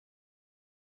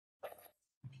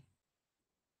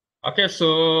Okay,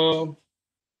 so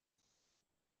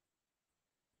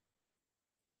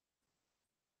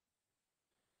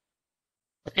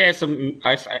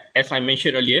as I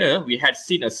mentioned earlier, we had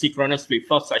seen a synchronous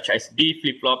flip-flop such as D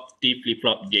flip-flop, T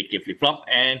flip-flop, JK flip-flop,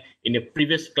 and in the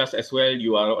previous class as well,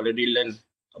 you are already learned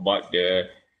about the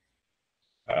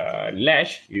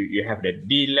latch. You have the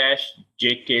D latch,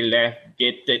 JK latch,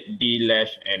 gated D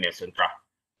latch, and etc.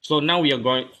 So now we are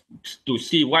going to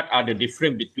see what are the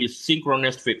difference between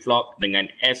synchronous flip-flop dengan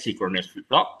asynchronous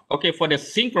flip-flop. Okay, for the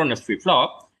synchronous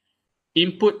flip-flop,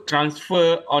 input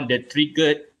transfer on the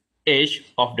triggered edge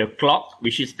of the clock,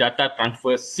 which is data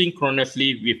transfer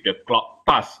synchronously with the clock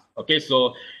pass. Okay,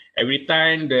 so every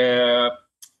time the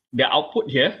output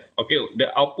here, okay,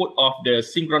 the output of the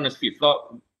synchronous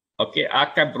flip-flop, okay,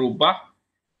 akan berubah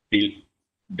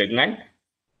dengan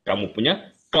kamu punya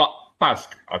clock pass.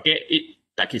 Okay,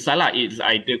 tak kisahlah, it's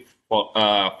either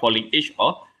falling edge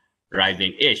or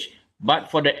rising edge.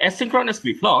 But for the asynchronous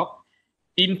flip-flop,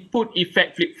 input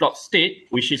effect flip-flop state,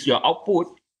 which is your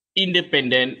output,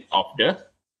 independent of the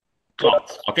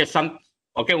clocks. Okay,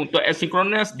 untuk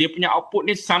asynchronous, dia punya output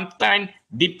ni sometimes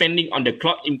depending on the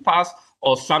clock impulse,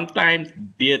 or sometimes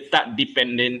dia tak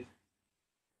depending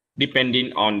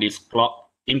on this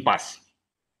clock impulse.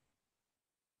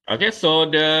 Okay, so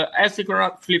the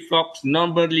asynchronous flip-flops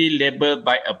normally labeled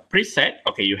by a preset.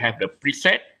 Okay, you have the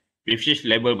preset, which is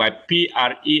labeled by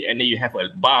PRE, and then you have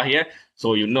a bar here.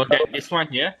 So you know that this one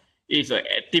here is an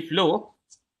active low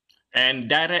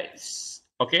and direct,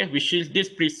 okay, which is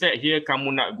this preset here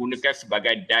kamu nak gunakan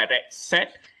sebagai direct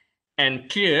set,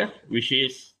 and clear, which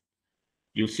is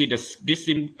you see this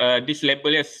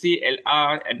label here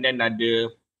CLR, and then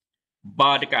ada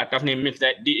bar dekat atas ni, means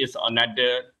that this is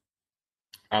another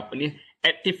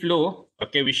active low,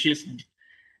 okay, which is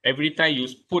every time you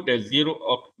put a zero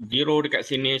dekat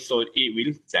sini, so it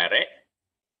will direct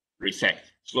reset.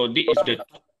 So this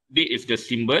is the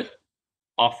symbol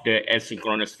of the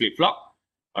asynchronous flip-flop.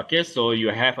 Okay, so you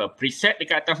have a preset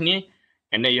dekat atas ni,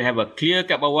 and then you have a clear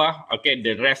kat bawah. Okay,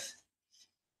 the rest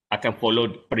akan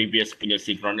follow previous punya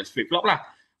synchronous flip-flop lah.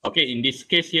 Okay, in this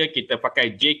case here, kita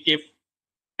pakai JK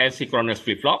asynchronous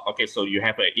flip-flop. Okay, so you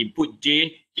have an input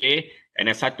J, K, and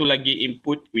then satu lagi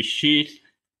input which is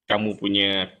kamu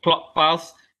punya clock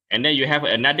pulse, and then you have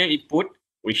another input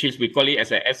which is we call it as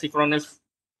an asynchronous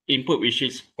input, which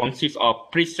is consists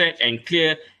of preset and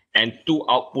clear, and two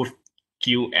output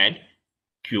Q and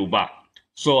Q bar.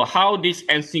 So how this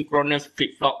asynchronous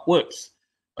flip-flop works?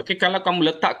 Okay, kalau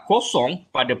kamu letak kosong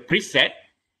pada preset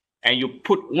and you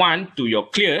put 1 to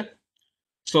your clear,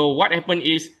 so what happen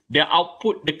is the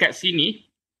output dekat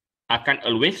sini akan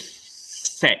always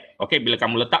set. Okay, bila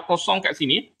kamu letak kosong kat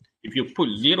sini, if you put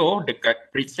 0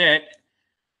 dekat preset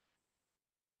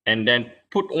and then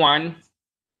put 1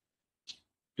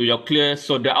 to your clear,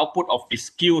 so the output of this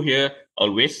SKEU here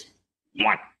always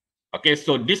 1. Okay,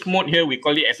 so this mode here we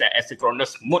call it as an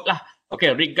asynchronous mode lah.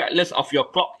 Okay, regardless of your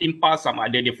clock impulse, sama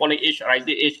ada dia falling edge,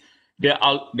 rising edge, the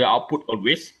output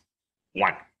always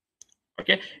 1.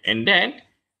 Okay, and then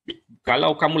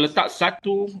kalau kamu letak 1,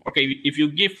 okay, if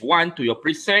you give 1 to your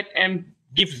preset and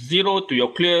give 0 to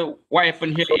your clear, what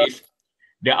happen here is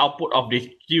the output of the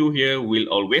SKEU here will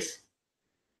always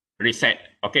reset.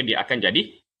 Okay, dia akan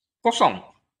jadi kosong.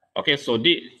 Okay, so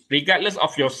regardless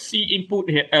of your C input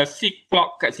here, C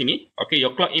clock kat sini, okay,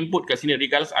 your clock input kat sini,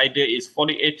 regardless either is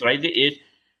falling edge, rising edge,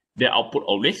 the output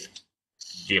always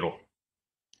 0.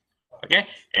 Okay,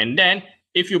 and then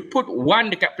if you put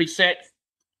 1 dekat preset,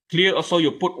 clear also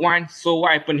you put 1, so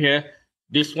what happen here?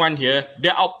 This one here,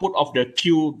 the output of the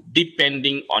Q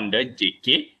depending on the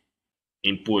JK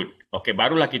input. Okay,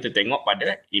 barulah kita tengok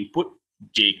pada input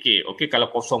JK. Okay, kalau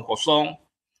kosong-kosong,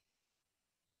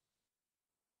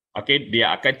 okay,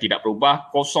 dia akan tidak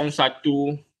berubah. 01,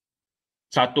 10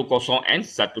 and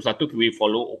 11 we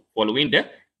following the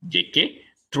JK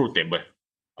truth table.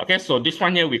 Okay, so this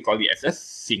one here we call it as a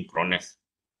synchronous.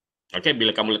 Okay,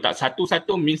 bila kamu letak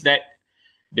 11 means that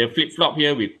the flip-flop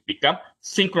here will become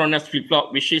synchronous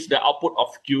flip-flop, which is the output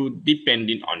of Q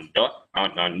depending on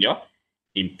your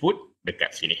input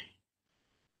dekat sini.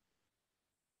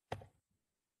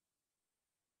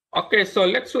 Okay, so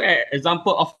let's look at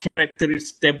example of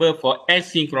characteristic table for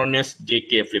asynchronous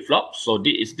JK flip-flop. So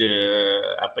this is the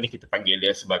kita panggil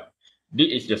dia sebagai, this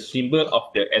is the symbol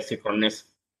of the asynchronous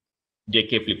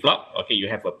JK flip-flop. Okay, you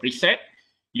have a preset,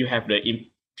 you have the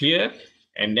clear,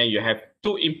 and then you have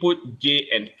two input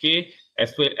J and K,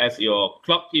 as well as your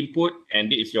clock input, and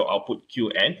this is your output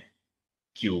Q and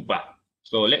Q bar.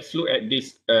 So let's look at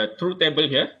this truth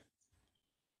table here.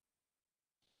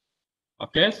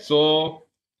 Okay, so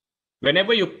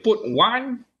whenever you put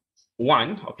one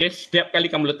 1, okay, setiap kali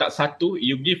kamu letak 1,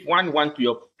 you give 1 to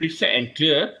your preset and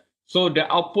clear. So the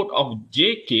output of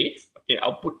JK, okay,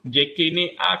 output JK ni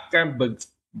akan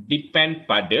depend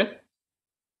pada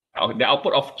the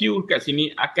output of Q kat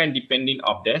sini akan depending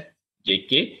of the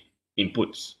JK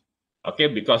inputs. Okay,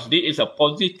 because this is a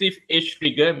positive edge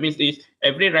trigger, means is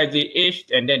every rising edge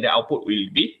and then the output will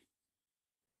be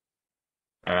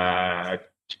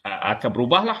akan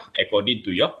berubah lah according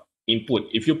to your input.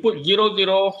 If you put 0,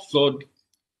 0, so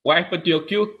what happened to your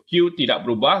Q? Q tidak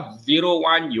berubah. 0,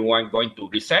 1, you are going to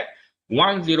reset.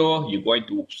 1, 0, you're going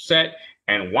to set.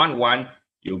 And 1, 1,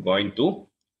 you're going to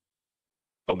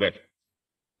forget.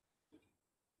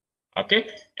 Okay,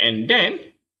 and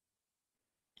then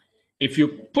if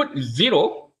you put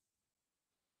 0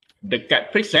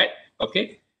 dekat preset,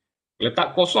 okay,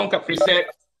 letak kosong kat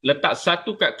preset, letak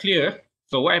 1 kat clear.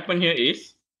 So what happen here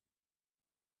is,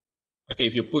 okay,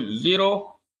 if you put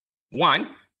 0, 1,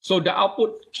 so the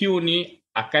output Q ni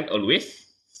akan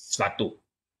always 1.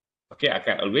 Okay,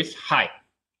 akan always high.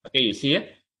 Okay, you see here,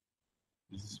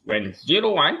 when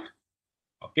 0, 1,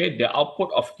 okay, the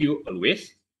output of Q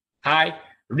always high,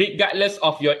 regardless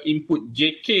of your input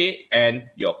JK and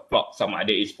your clock, sama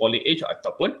ada is falling edge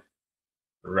ataupun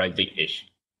rising edge.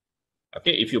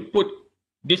 Okay, if you put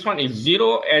this one is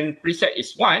 0 and preset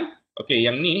is 1, okay,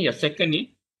 yang ni, yang second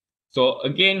ni, so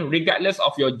again, regardless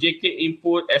of your JK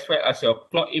input as well as your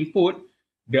clock input,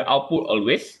 the output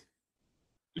always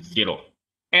 0.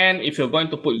 And if you're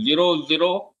going to put 0,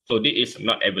 0, so this is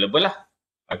not available lah.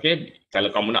 Okay,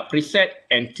 kalau kamu nak preset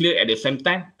and clear at the same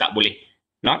time, tak boleh.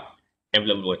 Not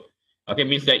available. Okay,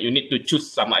 means that you need to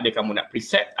choose sama ada kamu nak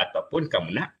preset ataupun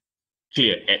kamu nak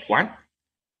clear at one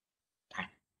time.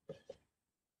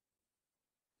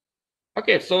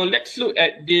 Okay, so let's look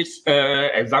at this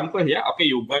example here. Okay,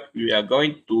 we are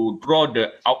going to draw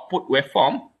the output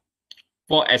waveform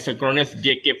for asynchronous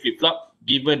JK flip-flop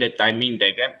given the timing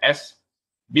diagram as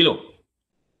below.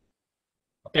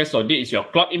 Okay, so this is your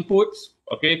clock inputs.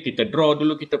 Okay, kita draw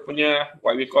dulu kita punya,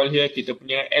 what we call here, kita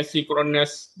punya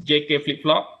asynchronous JK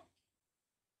flip-flop.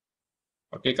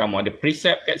 Okay, kamu ada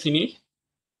preset kat sini.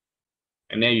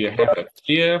 And then you have a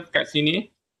clear kat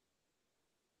sini.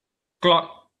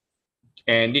 Clock.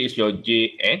 And this is your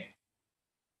J and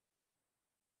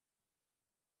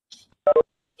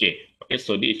K. Okay,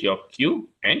 so this is your Q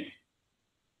and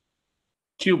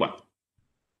Q bar.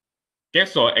 Okay,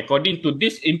 so according to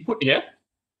this input here,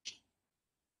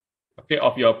 okay,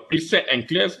 of your preset and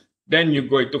clears, then you're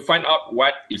going to find out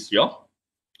what is your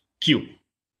Q.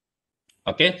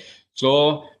 Okay,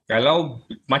 so kalau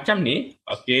macam ni,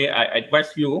 okay, I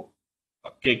advise you,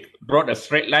 okay, draw the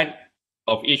straight line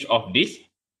of each of this,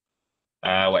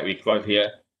 what we call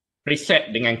here,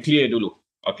 preset dengan clear dulu.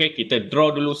 Okay, kita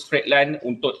draw dulu straight line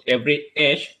untuk every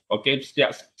edge, okay,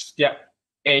 setiap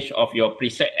edge of your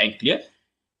preset and clear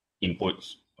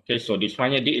inputs. Okay, so this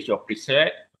one here, this is your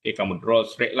preset. Okay, kamu draw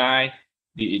straight line.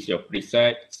 This is your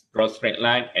preset, draw straight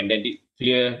line, and then this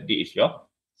clear, this is your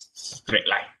straight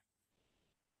line.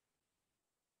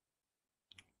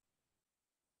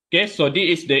 Okay, so this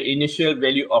is the initial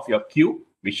value of your Q,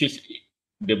 which is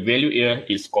the value here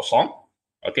is kosong.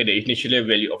 Okay, the initial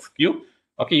value of Q.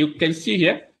 Okay, you can see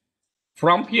here,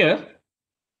 from here,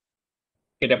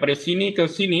 okay, daripada sini ke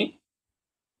sini,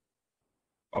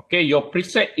 okay, your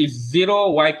preset is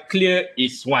 0 while clear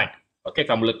is 1. Okay,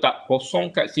 kamu letak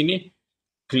kosong kat sini,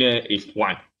 clear is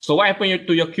 1. So what happen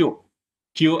to your Q?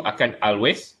 Q akan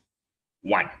always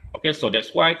 1. Okay, so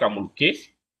that's why kamu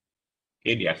lukis,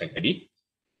 okay, dia akan jadi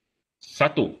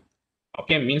 1.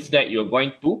 Okay, means that you're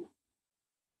going to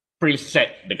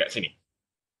preset dekat sini.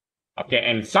 Okay,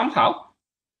 and somehow,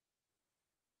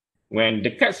 when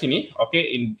dekat sini, okay,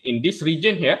 in this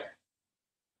region here,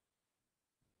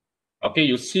 okay,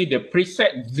 you see the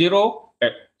preset 0,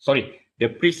 the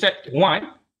preset 1,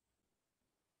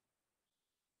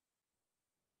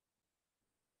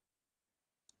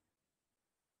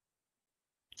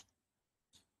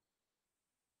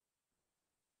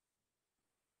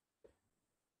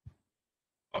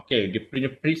 okay, the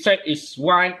preset is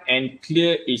 1 and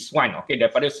clear is 1. Okay,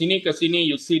 daripada sini ke sini,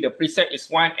 you see the preset is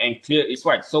 1 and clear is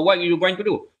 1. So what are you going to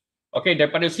do? Okay,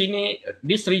 daripada sini,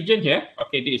 this region here,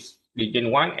 okay, this region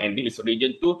 1 and this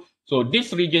region 2. So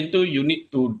this region 2, you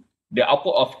need to, the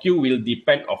output of Q will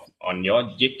depend on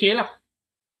your JK lah.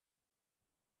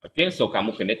 Okay, so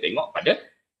kamu kena tengok pada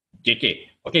JK.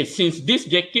 Okay, since this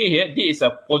JK here, this is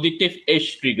a positive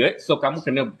edge trigger, so kamu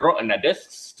kena draw another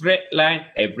straight line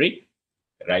every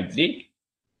rising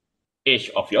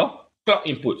edge of your clock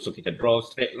input. So kita draw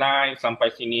straight line sampai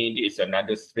sini. This is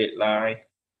another straight line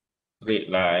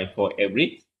for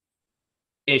every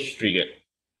edge trigger.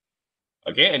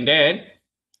 Okay, and then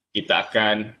kita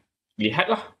akan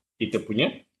lihatlah kita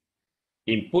punya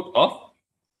input of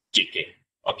JK.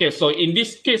 Okay, so in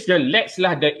this case, let's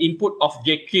lah the input of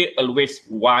JK always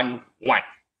 1,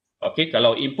 1. Okay,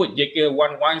 kalau input JK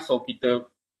 1, 1, so kita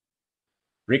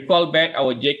recall back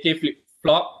our JK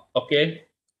flip-flop. Okay,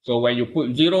 so when you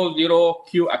put 0, 0,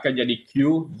 Q akan jadi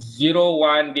Q. 0,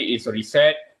 1, this is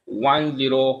reset. 1,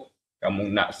 0, kamu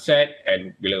nak set.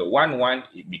 And bila 1,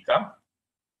 1, it become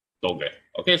toggle.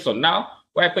 Okay, so now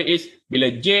what happen is bila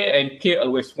J and K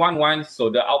always 1, 1, so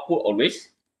the output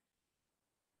always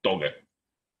toggle.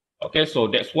 Okay, so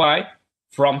that's why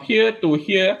from here to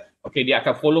here, okay, dia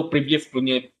akan follow previous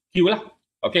punya Q lah.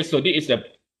 Okay, so this is the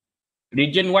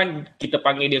region 1, kita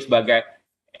panggil dia sebagai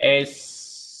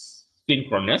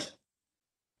asynchronous.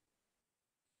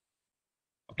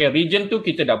 Okay, region 2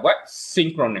 kita dah buat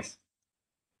synchronous.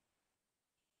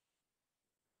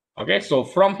 Okay, so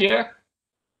from here,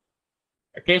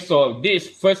 okay, so this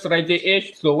first rising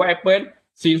edge, so what happened?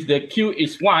 Since the Q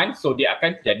is 1, so dia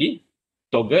akan jadi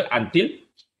toggle until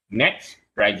next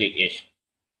rising edge.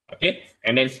 Okay,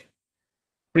 and then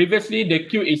previously the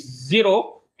Q is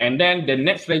 0, and then the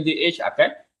next rising edge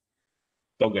akan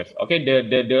toggle. Okay,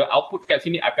 the output kat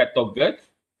sini akan toggle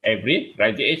every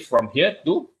rising edge from here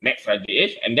to next rising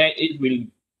edge, and then it will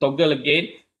toggle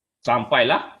again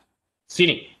sampailah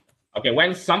sini. Okay,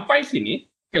 when sampai sini,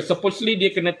 okay, supposedly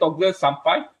dia kena toggle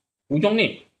sampai ujung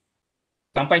ni,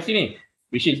 sampai sini,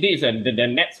 which is this the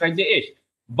next rising edge.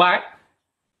 But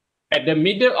at the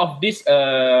middle of this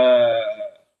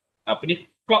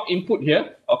clock input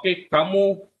here, okay,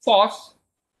 kamu force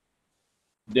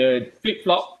the flip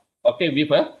flop, okay,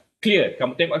 with a clear.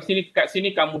 Kamu tengok kat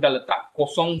sini kamu dah letak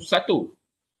 01.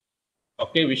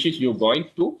 Okay, which is you going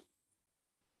to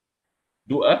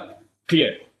do a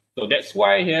clear. So that's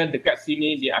why here dekat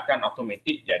sini dia akan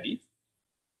automatic jadi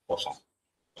kosong.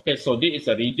 Okay, so this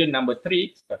is a region number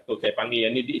 3. So saya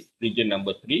panggil yang ni this region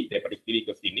number 3 daripada kiri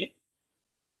ke sini.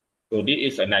 So this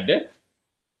is another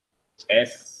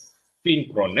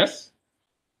asynchronous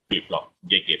flip-flop,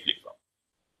 JK flip-flop.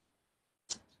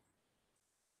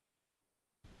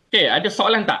 Okay, ada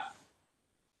soalan tak?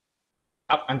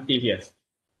 Up until here.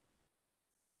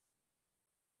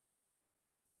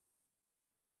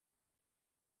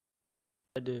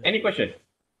 Ada. Any question?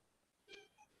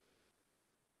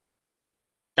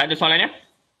 Tak ada soalannya?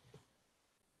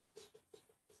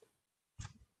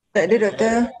 Tak ada,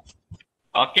 Doktor.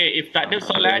 Okay, if tak ada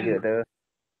soalan,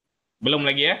 belum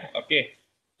lagi ya. Okay,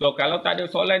 so kalau tak ada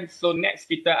soalan, so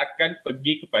next kita akan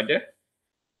pergi kepada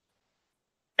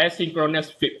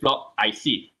asynchronous flip-flop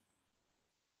IC.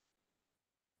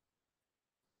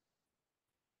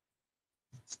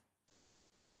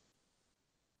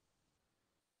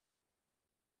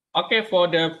 Okay, for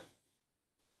the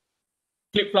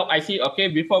flip-flop IC,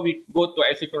 okay, before we go to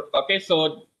asynchronous, okay,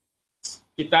 so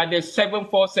kita ada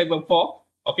 7474.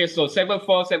 Okay, so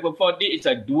 7474 this is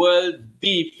a dual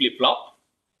D flip-flop.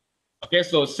 Okay,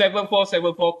 so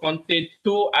 7474 contain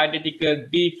two identical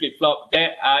D flip-flop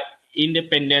that are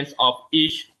independent of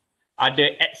each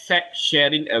other except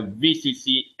sharing a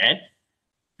VCC and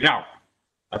ground.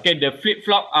 Okay, the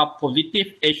flip-flop are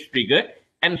positive edge trigger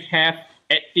and have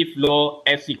active low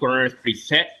asynchronous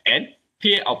preset and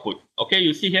clear output. Okay,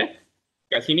 you see here,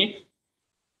 kat sini.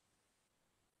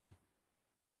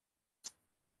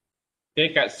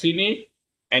 Okay, kat sini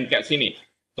and kat sini.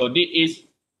 So this is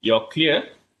your clear.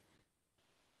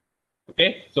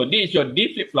 Okay, so this is your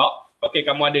D flip-flop. Okay,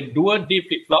 kamu ada dua D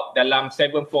flip-flop dalam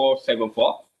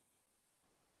 7474.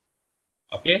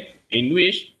 Okay, in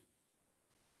which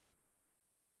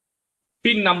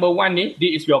pin number 1 ni,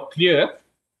 this is your clear.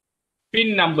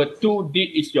 Pin number 2,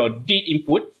 this is your D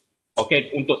input.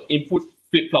 Okay, untuk input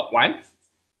flip-flop 1.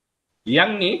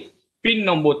 Yang ni, pin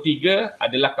nombor 3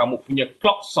 adalah kamu punya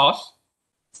clock source.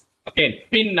 Okay,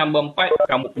 pin nombor 4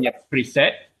 kamu punya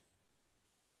preset.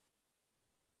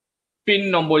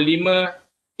 Pin nombor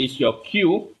 5 is your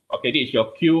Q. Okay, this is your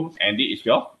Q and this is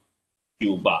your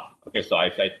Q bar. Okay, so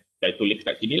saya tulis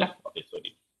kat sini lah. Okay, so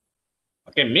this.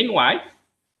 Okay, meanwhile,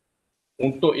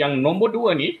 untuk yang nombor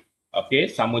 2 ni, okay,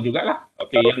 sama jugalah.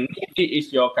 Okay, yang ni this is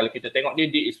your, kalau kita tengok ni,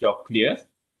 this is your clear.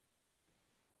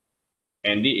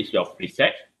 And this is your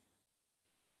preset.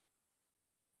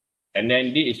 And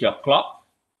then this is your clock.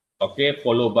 Okay,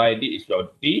 followed by this is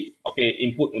your D. Okay,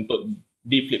 input untuk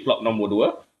D flip-flop nombor 2.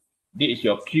 This is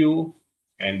your Q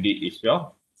and this is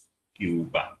your Q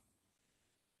bar.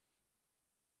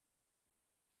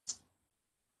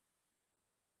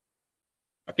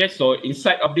 Okay, so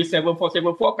inside of this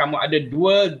 7474, kamu ada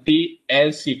dua D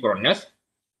asynchronous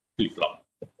flip-flop.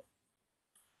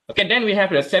 Okay, then we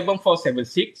have the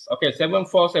 7476. Okay,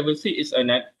 7476 is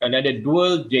another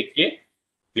dual JK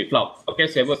flip-flop. Okay,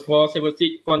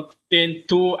 7476 contain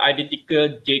two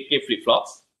identical JK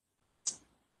flip-flops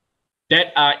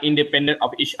that are independent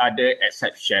of each other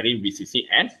except sharing VCC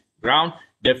and ground.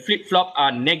 The flip-flop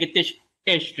are negative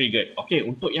edge triggered. Okay,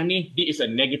 untuk yang ni, this is a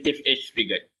negative edge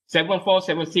triggered.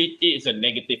 7476 is a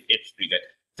negative edge triggered.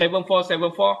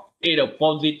 7474 is a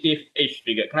positive edge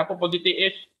triggered. Kenapa positive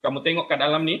edge? Kamu tengok kat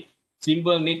dalam ni,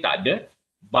 simbol ni tak ada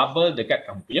bubble dekat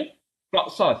kamu punya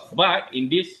clock source. But in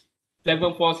this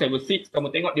 7476, kamu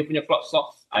tengok dia punya clock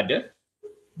source ada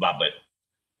bubble.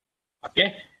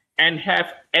 Okay, and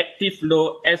have active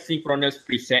low asynchronous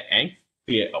preset and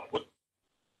clear output.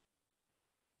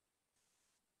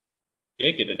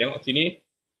 Okay, kita tengok sini.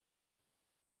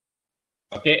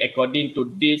 Okay, according to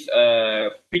this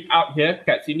print out here,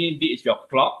 kat sini, this is your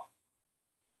clock.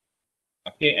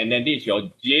 Okay, and then this is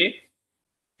your J,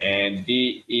 and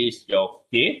this is your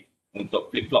K.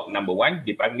 Untuk flip-flop number 1,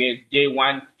 dipanggil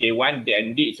J1, K1,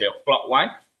 then this is your clock 1.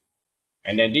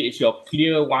 And then this is your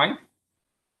clear 1.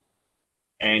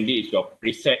 And this is your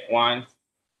preset 1.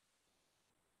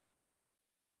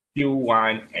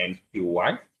 Q1 and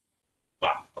Q1.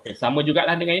 Okay, sama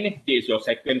jugalah dengan ini. This is your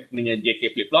second punya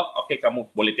JK flip-flop. Okay, kamu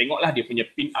boleh tengoklah dia punya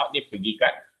pin out ni pergi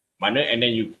kat mana, and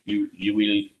then you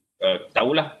will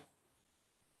tahulah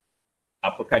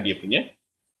apakah dia punya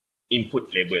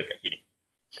input label kat sini.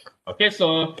 Okay,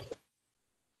 so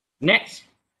next,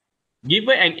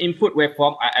 given an input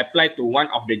waveform, I apply to one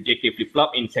of the JK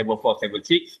flip-flop in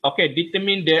 7476. Okay,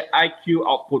 determine the IQ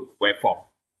output waveform.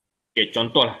 Okay,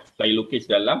 contohlah saya lukis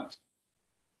dalam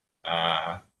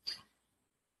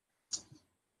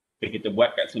okay, kita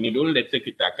buat kat sini dulu, later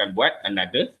kita akan buat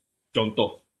another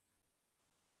contoh.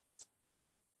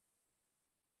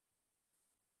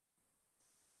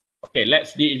 Okay,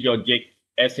 let's see your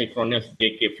asynchronous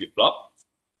JK flip-flop.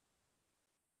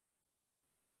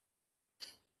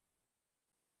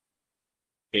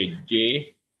 Okay,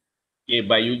 okay,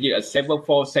 by using a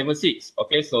 7476.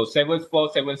 Okay, so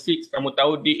 7476, kamu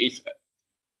tahu this is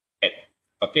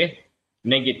okay,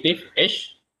 negative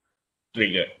edge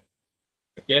trigger.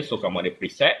 Okay, so kamu ada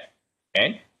preset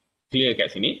and clear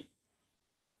kat sini.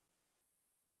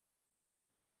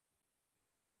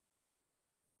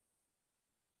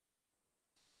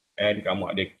 And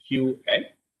kamu ada Q and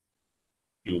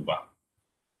Q bar.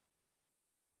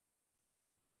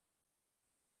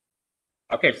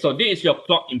 Okay, so this is your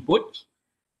clock input.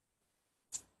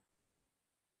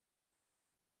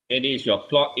 Okay, this is your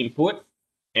clock input.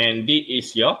 And this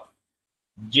is your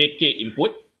JK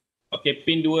input. Okay,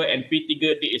 pin 2 and pin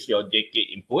 3, this is your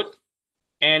JK input.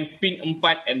 And pin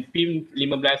 4 and pin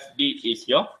 15, this is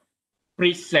your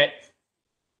preset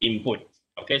input.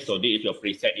 Okay, so this is your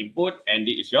preset input and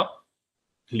this is your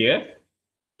clear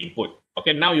input.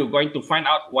 Okay, now you're going to find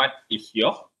out what is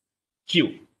your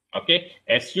Q. Okay,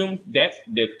 assume that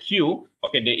the Q,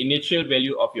 okay, the initial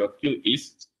value of your Q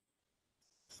is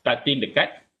starting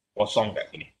dekat kosong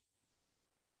kat sini.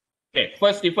 Okay,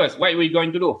 first, what are we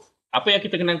going to do? Apa yang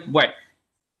kita kena buat?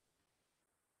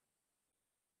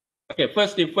 Okay,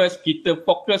 first, kita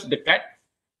fokus dekat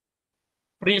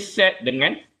preset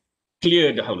dengan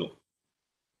clear dahulu.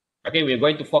 Okay, we're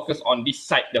going to focus on this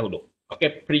side dahulu.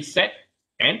 Okay, preset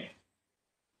and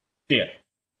clear.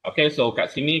 Okay, so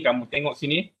kat sini, kamu tengok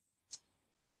sini.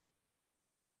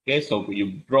 Okay, so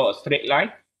you draw a straight line.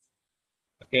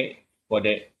 Okay, for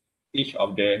the each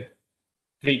of the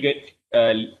triggered,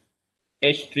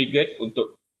 edge triggered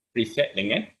untuk preset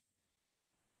dengan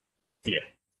clear.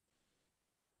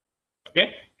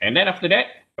 Okay, and then after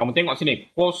that, kamu tengok sini,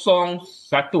 01.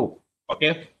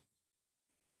 Okay,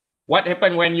 what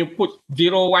happen when you put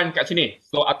 01 kat sini?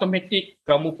 So automatic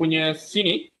kamu punya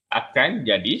sini akan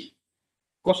jadi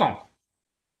kosong.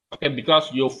 Okay, because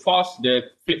you force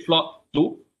the flip-flop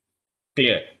to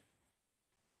clear.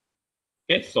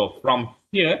 Okay, so from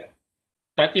here,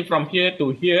 starting from here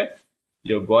to here,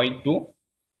 you're going to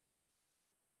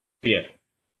clear.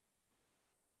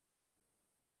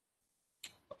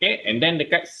 Okay, and then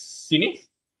dekat sini,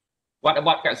 what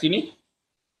about kat sini?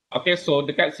 Okay, so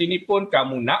dekat sini pun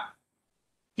kamu nak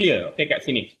clear. Okay, kat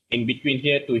sini, in between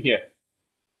here to here.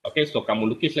 Okay, so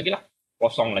kamu lukis lagi lah,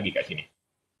 kosong lagi kat sini.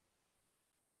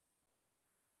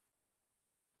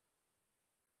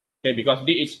 Okay, because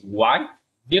this is 1,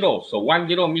 0. So 1,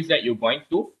 0 means that you're going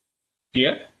to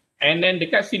clear. And then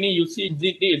dekat sini, you see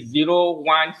this is 0,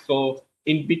 1. So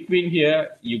in between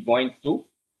here, you're going to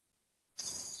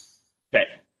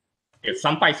set. Okay,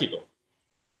 sampai situ.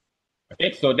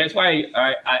 Okay, so that's why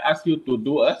I ask you to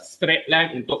do a straight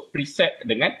line untuk preset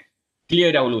dengan clear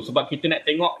dahulu. Sebab kita nak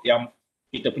tengok yang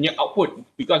kita punya output.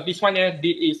 Because this one here,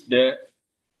 this is the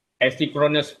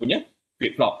asynchronous punya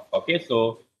flip-flop. Okay,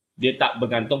 so dia tak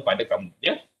bergantung pada kamu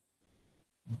punya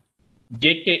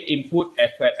JK input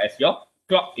as well as your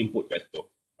clock input kat situ.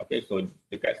 Okay, so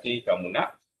dekat sini kamu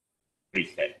nak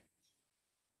reset.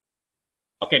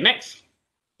 Okay, next.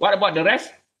 What about the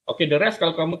rest? Okay, the rest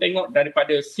kalau kamu tengok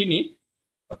daripada sini,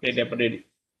 okay, daripada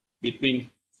between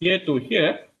here to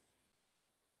here,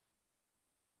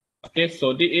 okay,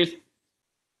 so this is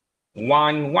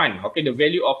 1, 1. Okay, the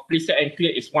value of preset and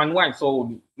clear is 1, 1.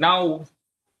 So now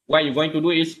what you're going to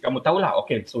do is, kamu tahulah,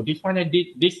 okay, so this one,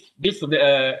 this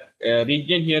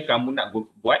region here, kamu nak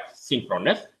buat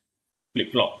synchronous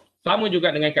flip-flop. Sama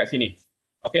juga dengan kat sini.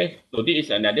 Okay, so this is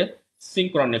another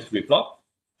synchronous flip-flop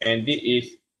and this is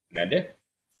another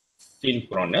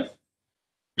synchronous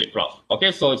flip-flop.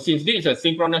 Okay, so since this is a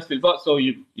synchronous flip-flop, so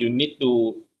you need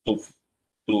to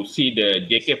see the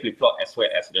JK flip-flop as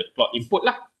well as the clock input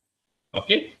lah.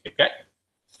 Okay, dekat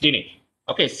sini.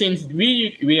 Okay, since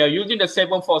we are using the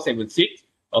 7476,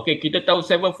 okay, kita tahu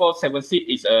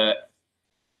 7476 is a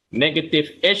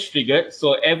negative edge trigger,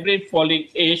 so every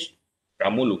falling edge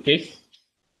kamu lukis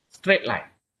straight line.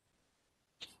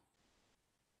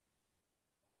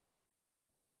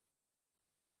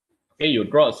 Okay, you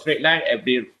draw a straight line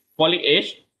every falling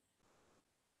edge.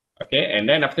 Okay, and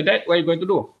then after that, what are you going to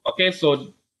do? Okay, so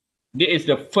this is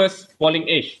the first falling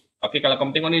edge. Okay, kalau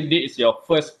kamu tengok ni, this is your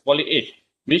first falling edge,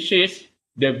 which is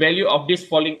the value of this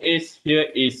falling edge here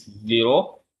is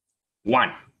 0,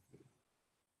 1.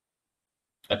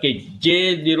 Okay,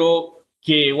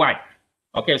 J0K1.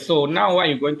 Okay, so now what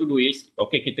you're going to do is,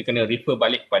 okay, kita kena refer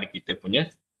balik kepada kita punya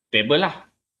table lah.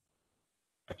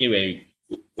 Okay,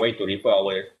 where to refer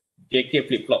our JK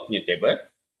flip-flop punya table.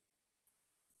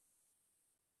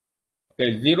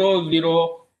 Okay, 0,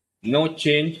 0, no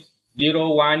change,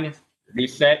 0, 1,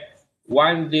 reset,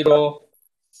 1, 0,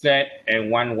 set,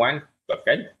 and 1, 1,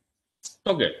 okay,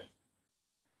 toggle.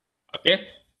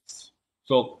 Okay,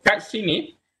 so kat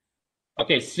sini,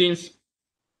 okay, since,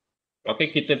 okay,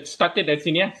 kita started dari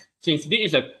sini ya, since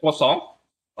this is a kosong,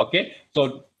 okay,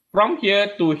 so from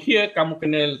here to here, kamu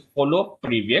kena follow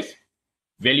previous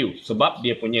value, sebab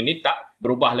dia punya ni tak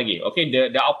berubah lagi. Okay,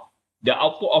 the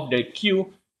output of the queue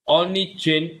only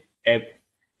change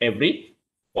every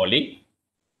falling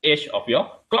edge of your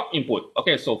clock input.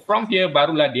 Okay, so from here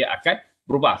barulah dia akan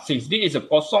berubah. Since this is a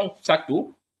 01,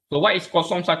 so what is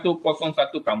 01? 01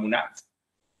 kamu nak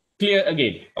clear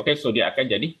again. Okay, so dia akan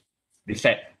jadi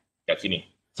reset kat sini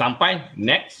sampai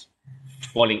next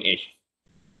falling edge.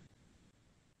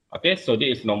 Okay, so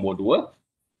this is nombor 2.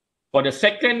 For the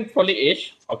second falling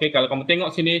edge, okay, kalau kamu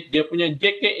tengok sini, dia punya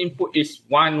JK input is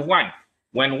 1, 1.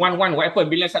 When 1, 1, what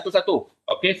happen? Bila 1, 1.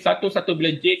 Okay, 1, 1,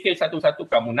 bila JK 1, 1,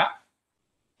 kamu nak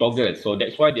toggle. So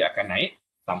that's why dia akan naik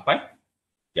sampai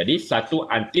jadi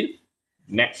 1 until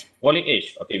next falling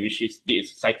edge. Okay, which is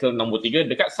this cycle nombor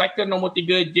 3. Dekat cycle nombor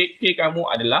 3, JK kamu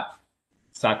adalah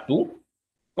 1, 0.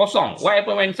 What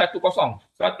happen when 1, 0? 1,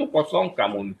 0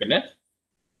 kamu kena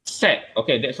set.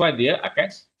 Okay, that's why dia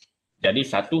akan jadi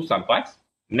 1 sampai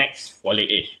next falling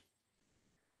edge.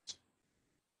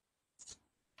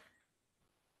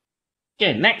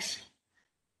 Okay, next.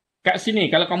 Kat sini,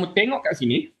 kalau kamu tengok kat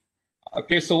sini,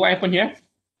 okay, so what happen here?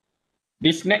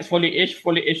 This next falling edge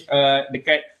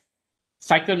dekat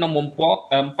cycle nombor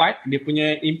 4, dia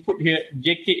punya input here,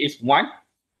 JK is 1,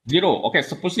 0. Okay,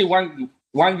 supposedly 1,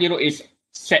 0 is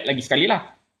set lagi sekali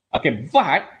lah. Okay,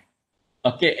 but,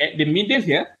 okay, at the middle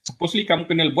here, supposedly kamu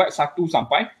kena buat 1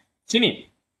 sampai sini.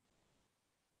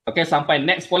 Okay, sampai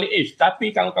next falling edge. Tapi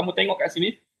kalau kamu tengok kat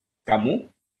sini, kamu,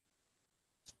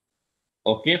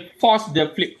 okay, force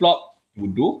the flip-flop to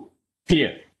do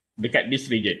clear dekat this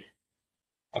region.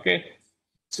 Okay,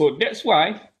 so that's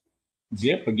why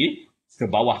dia pergi ke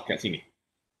bawah kat sini.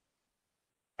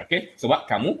 Okay, sebab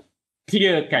kamu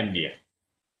clearkan dia.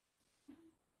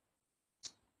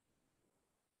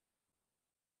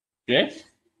 Okay,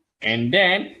 and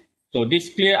then, so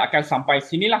this clear akan sampai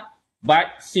sinilah.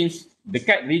 But since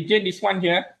dekat region this one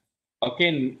here,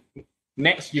 okay,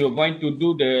 next you're going to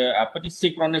do the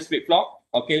synchronous flip-flop.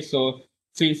 Okay, so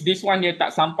since this one dia tak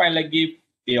sampai lagi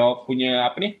your punya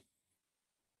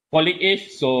falling edge,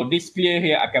 so this clear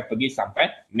here akan pergi sampai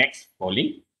next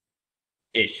falling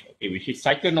edge. Okay, which is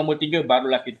cycle nombor 3,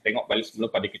 barulah kita tengok balik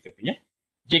semula pada kita punya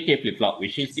JK flip-flop,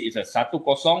 which is a 1,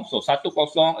 0. So 1,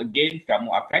 0 again kamu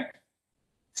akan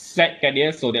setkan dia,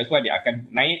 so that's why dia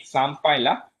akan naik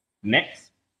sampailah next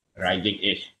rising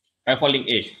edge, falling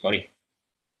edge, sorry.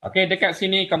 Okay, dekat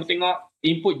sini kamu tengok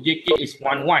input JK is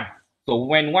 1, 1. So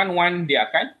when 1, 1 dia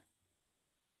akan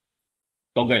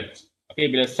toggle. Okay,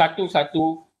 bila 1, 1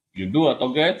 You do a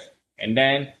toggle, and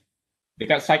then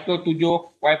dekat cycle 7,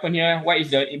 what happen here? What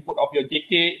is the input of your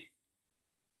JK?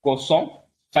 01.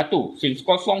 Since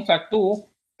 01,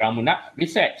 kamu nak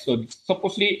reset. So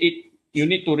supposedly you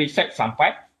need to reset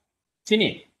sampai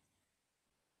sini.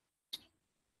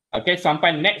 Okay,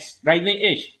 sampai next rising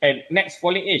edge and next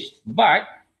falling edge. But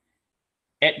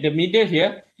at the middle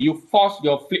here, you force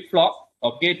your flip-flop,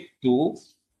 okay, to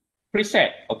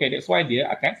preset. Okay, that's why dia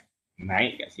akan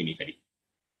naik kat sini tadi.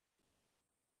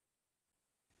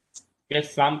 Okay,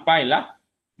 sampailah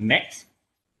next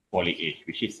falling edge,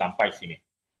 which is sampai sini.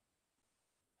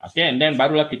 Okay, and then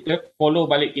barulah kita follow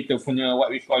balik kita punya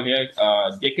what we call here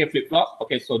JK flip-flop.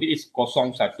 Okay, so this is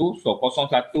 01. So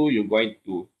 01, you're going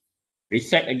to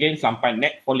reset again sampai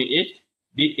next falling edge.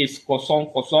 This is 00.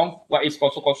 What is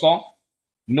 00?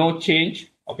 No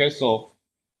change. Okay, so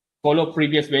follow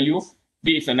previous value.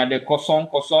 This is another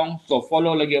 00. So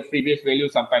follow lagi previous value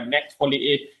sampai next falling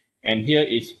edge. And here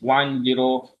is 1010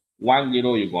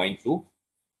 you're going to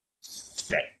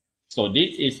set. So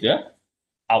this is the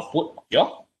output of your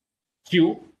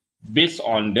Q based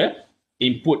on the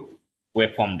input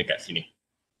waveform dekat sini.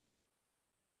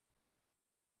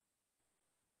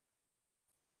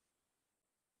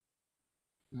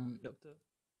 Doktor.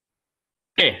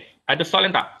 Okay, ada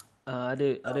soalan tak?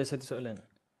 Ada satu soalan.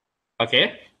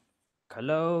 Okay.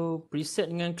 Kalau preset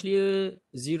dengan clear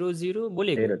 00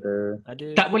 boleh ke? Ada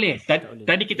Tak boleh. boleh.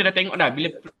 Tadi kita dah tengok dah.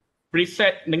 Bila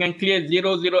preset dengan clear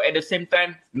 00 at the same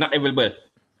time, not available.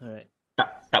 Alright.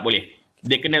 Tak boleh.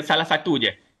 Dia kena salah satu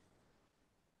je.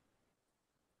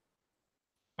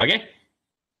 Okay?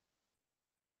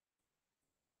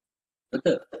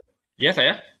 Betul. Ya,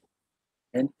 saya.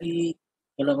 Nanti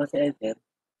kalau masa exam,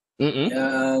 Mm-mm.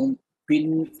 yang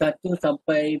pin 1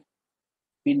 sampai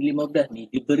pin 15 ni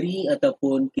diberi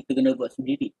ataupun kita kena buat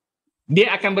sendiri?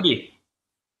 Dia akan beri.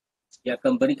 Dia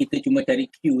akan beri, kita cuma cari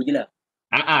Q je lah.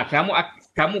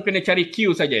 Kamu kena cari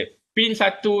Q saja. Pin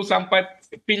 1 sampai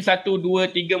pin 1, 2,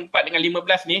 3, 4 dengan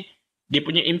 15 ni, dia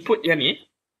punya input yang ni,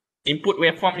 input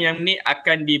waveform yang ni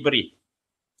akan diberi.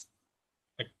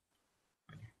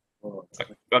 Oh,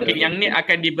 Okay, yang ni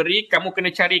akan diberi, kamu kena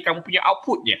cari kamu punya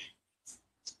output je.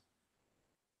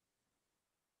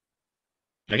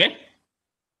 Okay?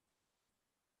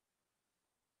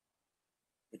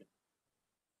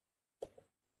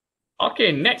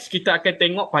 Okay, next kita akan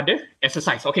tengok pada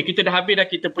exercise. Okay, kita dah habis dah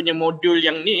kita punya modul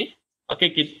yang ni.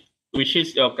 Okay, which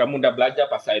is kamu dah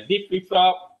belajar pasal deep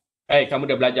flip-flop. Kamu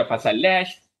dah belajar pasal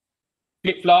latch,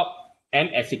 flip-flop, and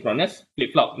asynchronous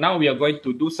flip-flop. Now we are going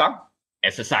to do some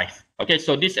exercise. Okay,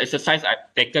 so this exercise I've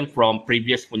taken from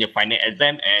previous punya final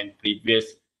exam and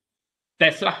previous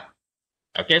test lah.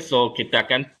 Okay, so kita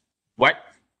akan buat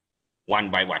one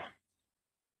by one.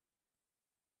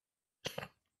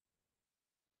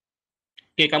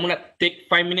 Okay, kamu nak take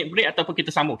 5-minute break ataupun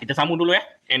kita sambung? Kita sambung dulu ya.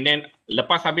 And then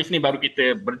lepas habis ni baru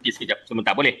kita berhenti sekejap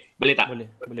sebentar. Boleh? Boleh tak? Boleh.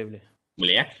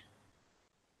 Boleh ya.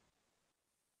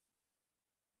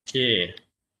 Okay.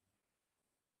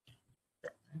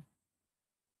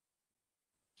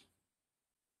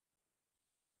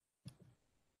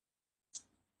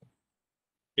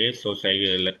 Okay, so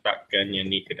saya letakkan yang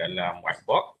ni ke dalam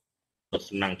whiteboard. So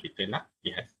senang kita nak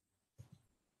lihat.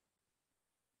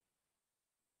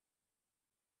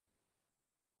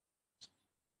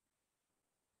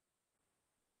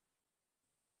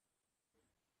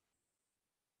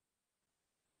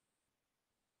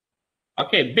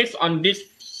 Okay, based on this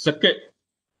circuit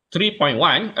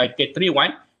 3.1, okay,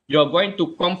 3.1, you're going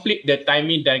to complete the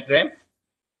timing diagram.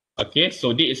 Okay, so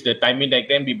this is the timing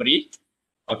diagram diberi.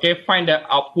 Okay, find the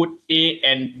output A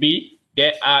and B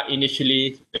that are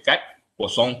initially dekat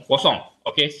 0, 0.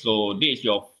 Okay, so this is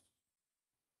your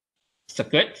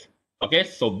circuit. Okay,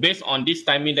 so based on this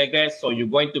timing diagram, so you're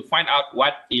going to find out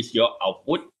what is your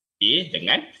output A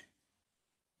dengan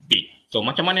B. So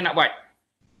macam mana nak buat?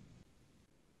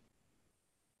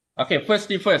 Okay, first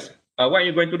thing first, what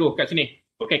you going to do kat sini?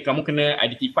 Okay, kamu kena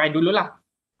identify dululah.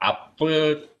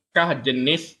 Apakah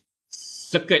jenis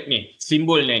circuit ni,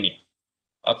 simbolnya ni?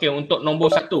 Okay, untuk nombor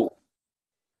 1.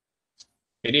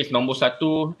 Okay, this is nombor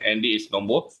 1 and this is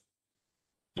nombor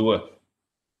 2.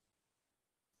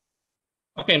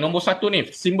 Okay, nombor 1 ni,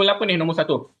 simbol apa ni nombor 1?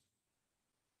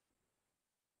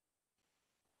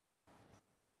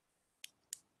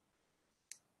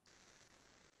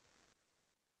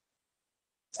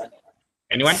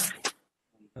 Anyone?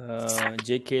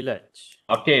 JK latch.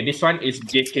 Okay, this one is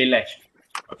JK latch.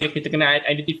 Okay, kita kena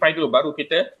identify dulu baru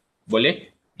kita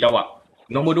boleh jawab.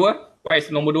 Nombor 2, what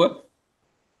is nombor 2?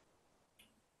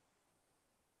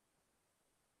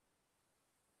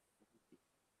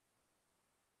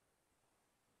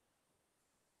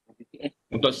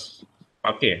 Untuk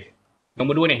okey.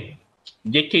 Nombor 2 ni.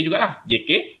 JK jugalah.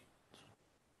 JK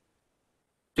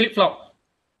flip flop.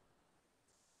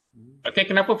 Okey,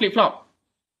 kenapa flip flop?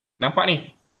 Nampak ni.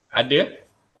 Ada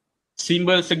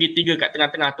simbol segitiga kat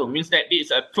tengah-tengah tu. Means that this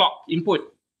is a clock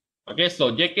input. Okay, so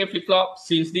JK flip flop,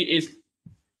 since this is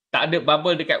tak ada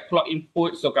bubble dekat clock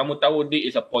input, so kamu tahu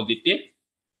this is a positive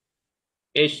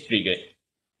edge triggered.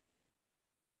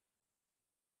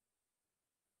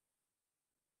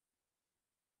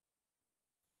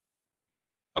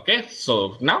 Okay,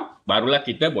 so now barulah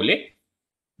kita boleh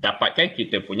dapatkan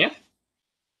kita punya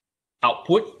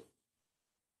output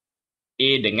A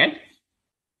dengan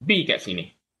B kat sini.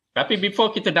 Tapi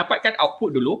before kita dapatkan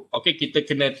output dulu, okay, kita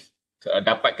kena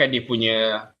dapatkan dia punya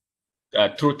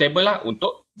truth table lah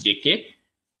untuk JK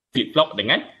flip flop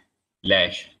dengan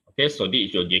latch. Okay, so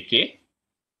this is your JK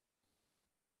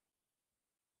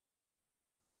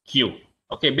Q.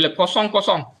 Okay, bila kosong,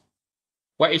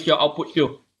 what is your output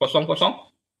Q? Kosong.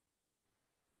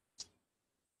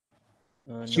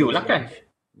 Q lah kan?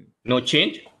 No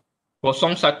change.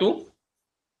 01.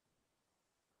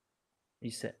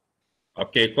 Reset.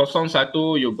 Okay,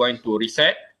 01 you're going to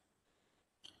reset.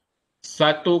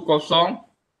 10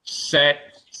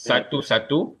 set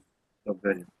 11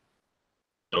 Toggle.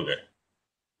 toggle.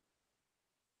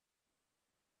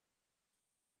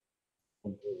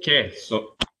 Okay,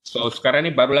 so sekarang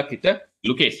ni barulah kita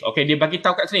lukis. Okay, dia bagi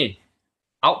tahu kat sini.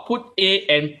 Output A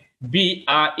and B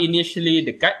are initially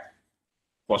dekat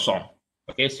kosong.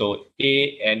 Okay, so A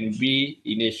and B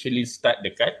initially start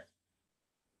dekat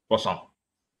kosong.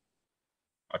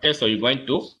 Okay, so you're going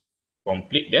to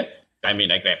complete the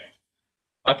timing diagram.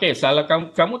 Okay, kalau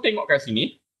kamu tengok kat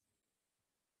sini.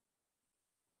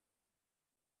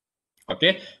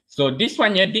 Okay, so this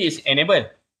one nya, this is enable.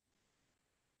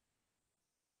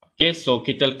 Okay, so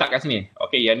kita letak kat sini.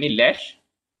 Okay, yang ni latch.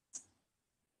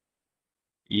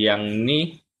 Yang ni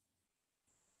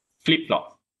flip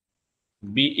flop.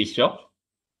 B is your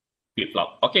flip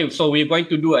flop. Okay, so we're going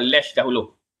to do a latch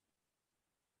dahulu.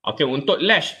 Okay, untuk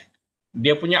latch,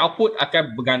 dia punya output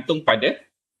akan bergantung pada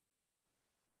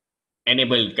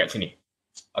enable kat sini.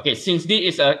 Okay, since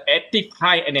this is a active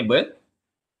high enable,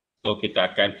 so kita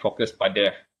akan fokus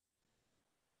pada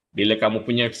bila kamu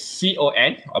punya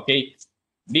CON, okay,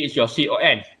 this is your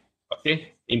CON,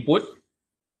 okay, input.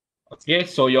 Okay,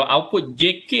 so your output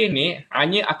JK ni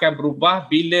hanya akan berubah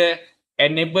bila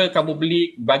enable kamu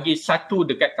bagi satu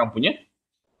dekat kamu punya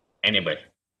enable.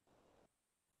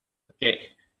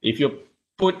 Okay, if you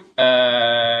put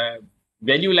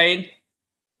value lain,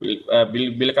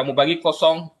 bila kamu bagi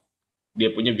kosong,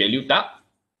 dia punya value tak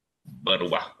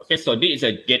berubah. Okay, so this is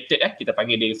a gated, kita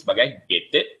panggil dia sebagai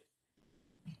gated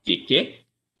JK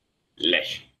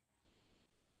latch.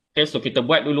 Okay, so kita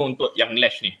buat dulu untuk yang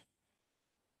latch ni.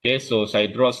 Okay, so saya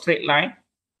draw straight line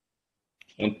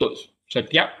untuk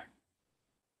setiap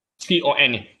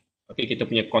CON ni. Okay, kita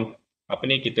punya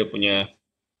kita punya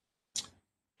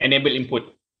enable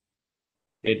input.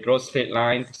 Okay, draw straight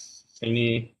line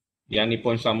sini, yang ni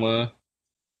pun sama,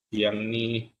 yang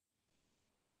ni,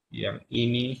 yang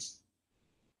ini,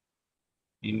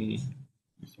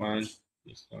 this one.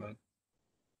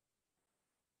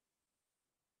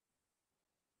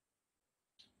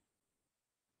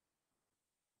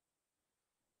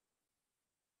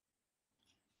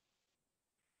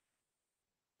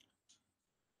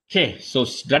 Okay, so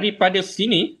daripada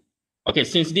sini, okay,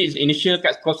 since this is initial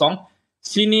kat kosong,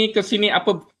 sini ke sini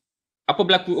apa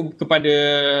berlaku kepada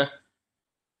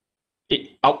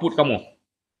output kamu?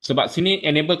 Sebab sini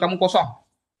enable kamu kosong.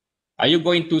 Are you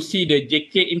going to see the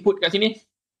JK input kat sini?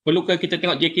 Perlu ke kita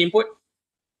tengok JK input?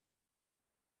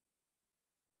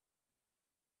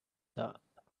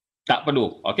 Tak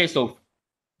perlu. Okay, so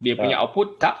dia punya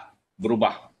output tak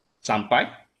berubah sampai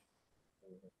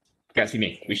kat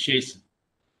sini, which is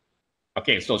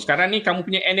okay, so sekarang ni kamu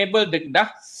punya enable dah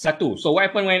 1. So what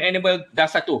happen when enable dah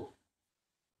 1?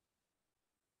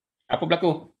 Apa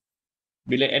berlaku?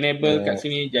 Bila enable kat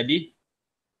sini jadi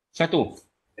 1.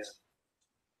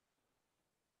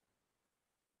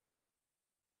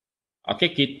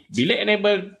 Okay, bila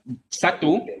enable 1,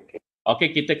 okay,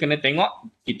 kita kena tengok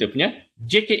kita punya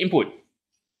JK input.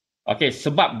 Okay,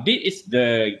 sebab this is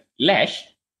the latch.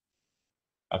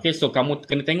 Okay, so kamu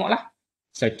kena tengoklah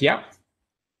setiap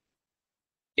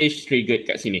edge triggered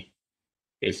kat sini.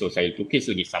 Okay, so saya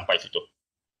lukis lagi sampai situ.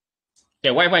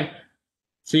 Okay, what happened?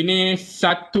 Sini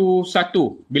 1,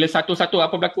 1. Bila 1, 1,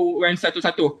 apa berlaku when 1, 1?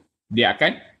 Dia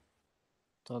akan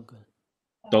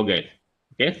toggle.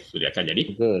 Okay, so dia akan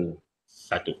jadi 1.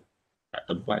 Tak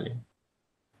tebal ya.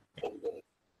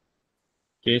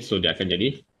 Okay, so dia akan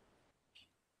jadi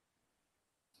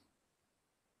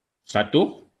 1.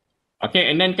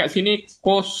 Okay, and then kat sini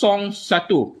 01.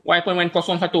 What happen when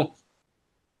 01?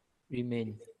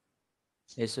 Remain.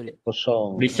 Sorry.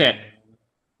 Kosong. Reset.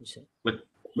 Reset.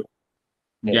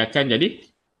 Dia akan jadi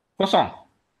 0.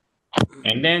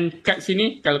 And then kat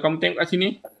sini, kalau kamu tengok kat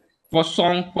sini,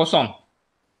 00.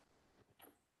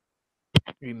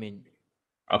 Remain.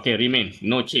 Okay, remain.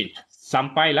 No change.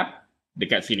 Sampailah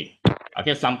dekat sini.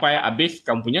 Okay, sampai habis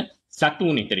kamu punya 1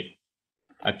 ni tadi.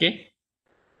 Okay.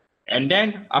 And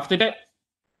then after that,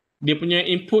 dia punya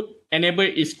input enable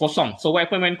is 0. So what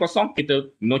happen when 0?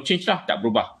 Kita no change lah, tak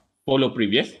berubah. Follow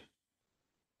previous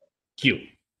queue.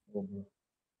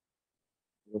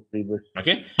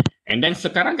 Okay. And then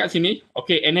sekarang kat sini,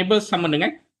 okay, enable sama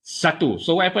dengan 1.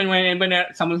 So what happen when enable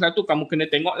sama dengan 1? Kamu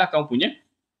kena tengoklah kamu punya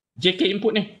JK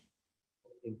input ni.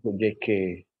 Input JK.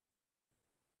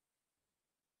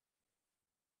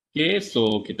 Okay,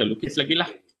 so kita lukis lagi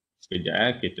lah.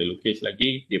 Sekejap, kita lukis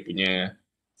lagi dia punya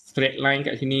straight line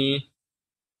kat sini.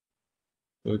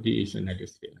 So this is another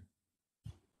straight line.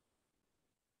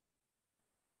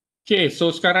 Okay, so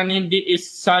sekarang ni this is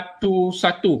 1, 1.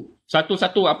 1, 1,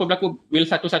 apa berlaku? Will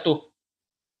 1, 1.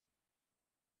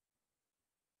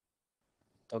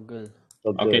 Toggle.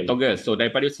 Okay, toggle. So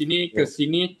daripada sini ke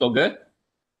sini toggle.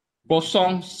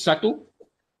 01.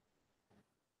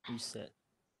 Reset.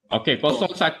 Okay,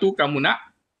 01 kamu nak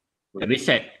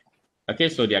reset. Okay,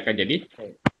 so dia akan jadi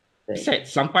reset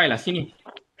sampailah sini.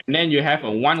 And then you have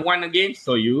a 11 again,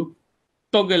 so you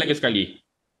toggle lagi sekali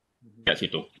kat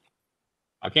situ.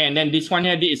 Okay, and then this one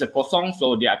here, this is a 0,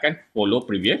 so dia akan follow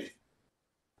previous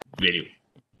value.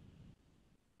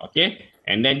 Okay,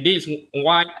 and then this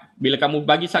one, bila kamu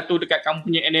bagi 1 dekat kamu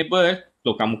punya enable,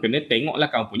 so kamu kena tengoklah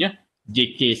kamu punya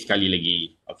JK sekali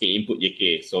lagi. Okay, input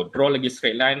JK. So draw lagi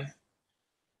straight line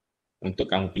untuk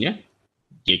kamu punya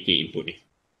JK input ni.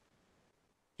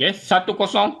 Okay, 10,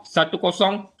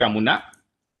 10, kamu nak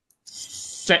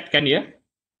setkan dia.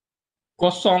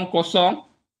 00,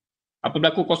 apa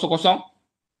berlaku 00?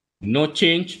 No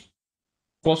change.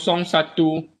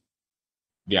 01,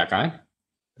 dia akan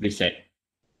reset.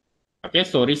 Okay,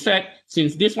 so reset.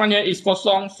 Since this one here is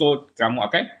 0, so kamu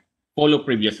akan follow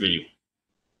previous value.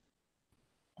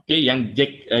 Okay, yang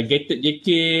gated JK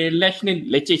latch ni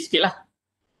leceh sikit lah.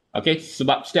 Okay,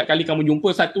 sebab setiap kali kamu jumpa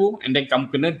 1 and then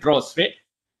kamu kena draw straight.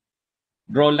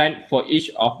 Draw line for each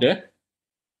of the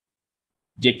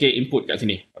JK input kat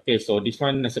sini. Okay, so this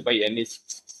one nasib baik yang ni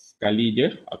sekali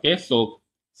je. Okay, so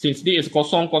since this is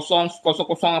 00,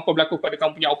 apa berlaku pada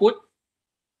kamu punya output?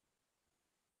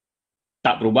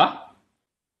 Tak berubah.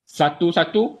 1,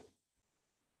 1.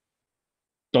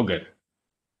 Toggle.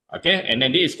 Okay, and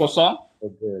then this is 0.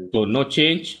 So no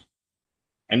change.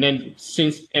 And then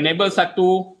since enable 1,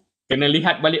 kena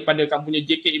lihat balik pada kamu punya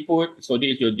JK input. So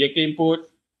this is your JK input.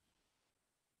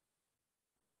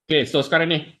 Okay, so sekarang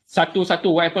ni 1,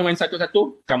 1. What happen when 1,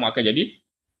 1? Kamu akan jadi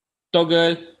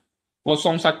toggle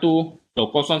 01. So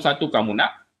 01 kamu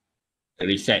nak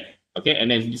reset. Okay,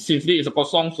 and then since this is a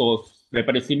 0, so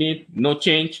daripada sini no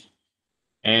change.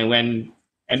 And when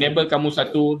enable kamu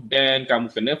 1, then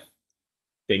kamu kena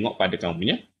tengok pada kamu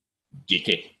punya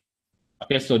JK.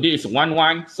 Okay, so this is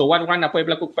 11. So 11, apa yang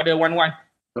berlaku kepada 11?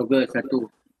 Toggle 1.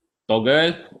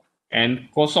 Toggle and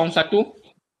 01.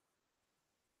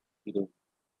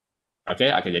 Okay,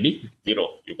 akan jadi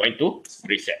 0. You're going to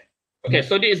reset. Okay,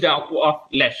 so this is the output of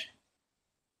latch.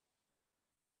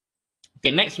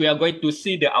 Okay, next we are going to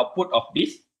see the output of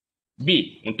this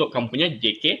B untuk kamu punya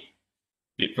JK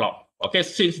flip-flop. Okay,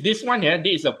 since this one here,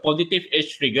 this is a positive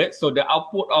edge trigger, so the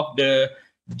output of the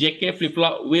JK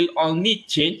flip-flop will only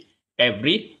change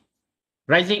every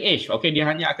rising edge. Okay, dia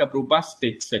hanya akan berubah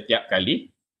setiap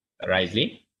kali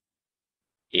rising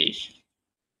edge.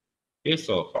 Okay,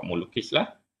 so kamu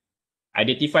lukislah.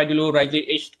 Identify dulu rising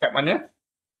edge kat mana.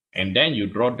 And then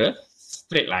you draw the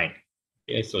straight line.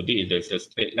 Okay, so this is the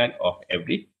straight line of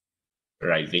every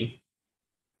rising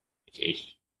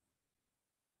edge.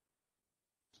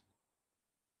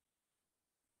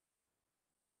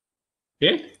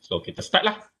 Okay, so kita start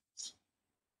lah.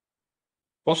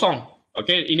 0.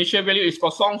 Okay, initial value is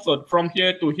 0. So from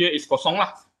here to here is 0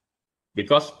 lah.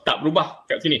 Because tak berubah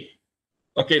kat sini.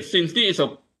 Okay, since this is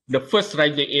the first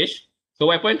rising edge, so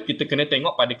what happen? Kita kena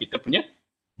tengok pada kita punya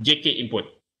JK input.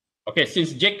 Okay,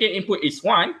 since JK input is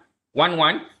 1, 1,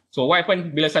 1. So what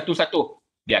happen bila 1, 1?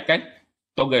 Dia akan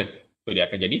toggle. So dia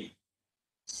akan jadi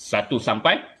 1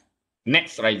 sampai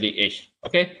next rising edge.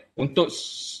 Okay, untuk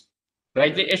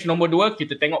rising edge nombor 2,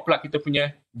 kita tengok pula kita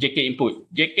punya JK input.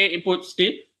 JK input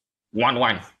still 1,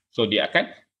 1. So dia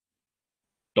akan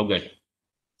toggle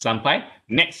sampai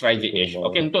next rising edge.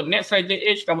 Okay, untuk next rising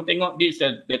edge, kamu tengok this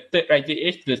is the third rising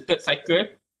edge, the third cycle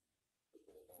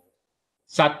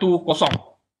 10.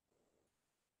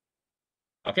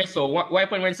 Okay, so what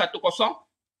happen when 10?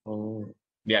 Oh,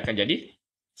 Dia akan jadi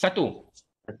 1.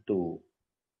 1.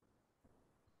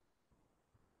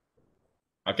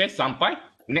 Okay, sampai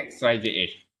next rising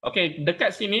edge. Okay,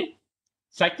 dekat sini,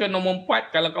 cycle nombor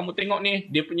 4, kalau kamu tengok ni,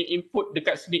 dia punya input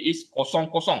dekat sini is 0.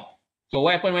 So,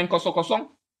 what happen when 0?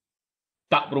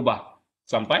 Tak berubah.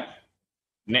 Sampai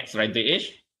next rising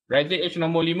edge. Rising edge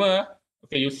nombor 5,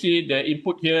 okay, you see the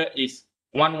input here is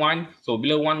 1. So,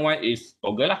 bila 1 is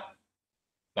toggle lah.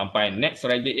 Sampai next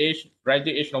rising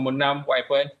edge nombor 6, what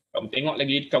happen? Kamu tengok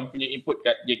lagi, kamu punya input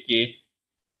kat JK,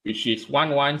 which is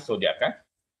 1, so dia akan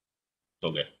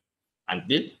toggle.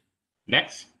 Until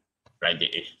next rising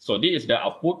edge. So, this is the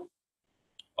output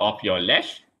of your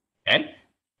latch and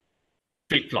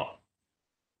flip-flop.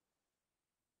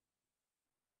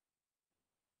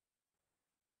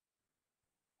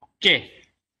 Okay,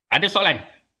 ada soalan?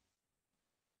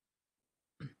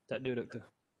 Tak ada, Doktor.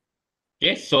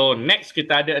 Okay, so next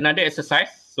kita ada another exercise.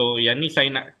 So yang ni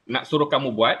saya nak suruh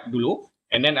kamu buat dulu.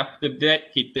 And then after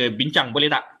that kita bincang, boleh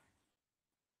tak?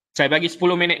 Saya bagi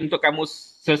 10 minit untuk kamu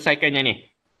selesaikan yang ni.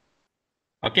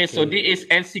 Okay, so this is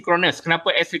asynchronous.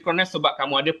 Kenapa asynchronous? Sebab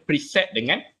kamu ada preset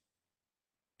dengan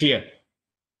clear.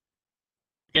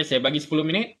 Okay, saya bagi 10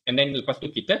 minit and then lepas tu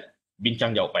kita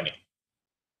bincang jawapan ni.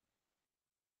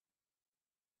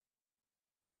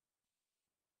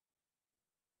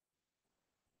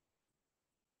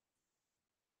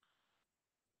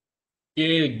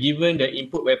 Okay, given the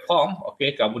input waveform,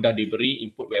 okay, kamu dah diberi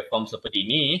input waveform seperti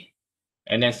ini,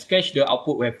 and then sketch the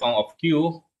output waveform of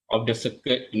Q of the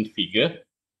circuit in figure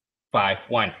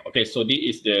 5.1. Okay, so this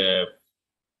is the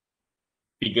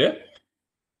figure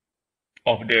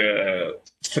of the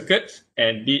circuit,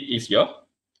 and this is your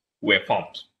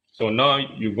waveform. So now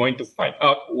you're going to find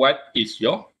out what is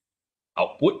your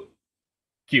output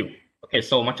Q. Okay,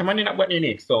 so macam mana nak buat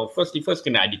ni? So first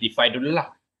kena identify dulu lah.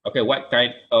 Okay, what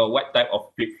type of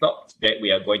flip-flop that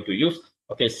we are going to use.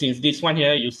 Okay, since this one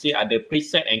here, you see ada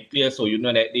preset and clear, so you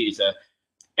know that this is a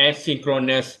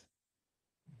asynchronous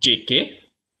JK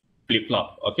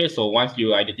flip-flop. Okay, so once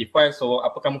you identify, so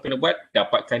apa kamu kena buat?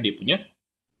 Dapatkan dia punya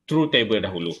truth table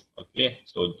dahulu. Okay,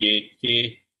 so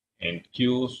JK and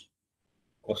Q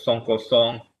 0,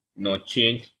 no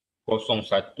change, 01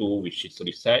 which is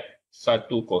reset, 10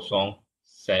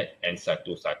 set, and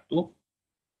 11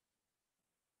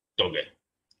 toggle.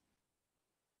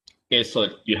 Okay, so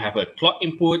you have a clock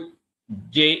input,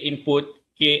 J input,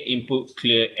 K input,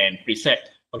 clear, and preset.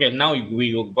 Okay, now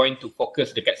we are going to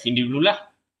focus dekat sini dulu lah.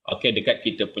 Okay, dekat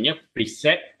kita punya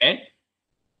preset and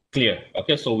clear.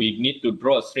 Okay, so we need to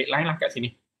draw a straight line lah kat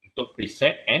sini untuk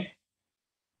preset and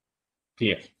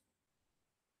clear.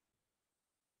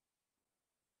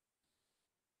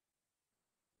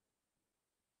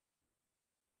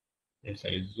 Okay,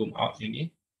 saya zoom out sini.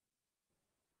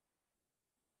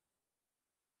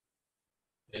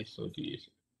 Okay, so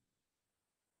this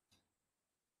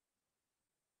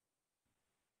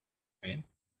and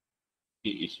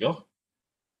it is your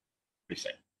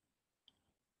preset.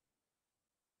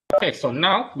 Okay, so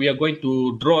now we are going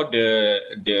to draw the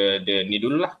ni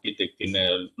dulu lah. Kita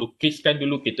kena lukiskan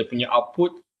dulu kita punya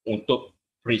output untuk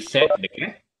preset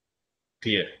dengan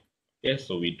clear. Okay,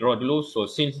 so we draw dulu. So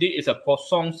since this is a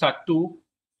 01, so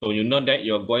you know that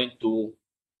you are going to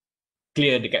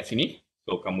clear dekat sini.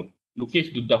 So kamu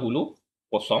lukis dahulu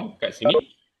 0 kat sini,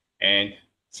 and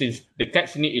since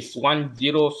dekat sini is 10,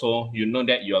 so you know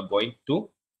that you are going to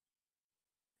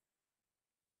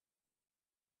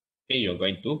you're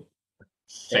going to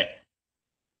set.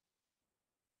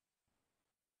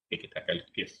 Okay, kita akan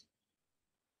lukis.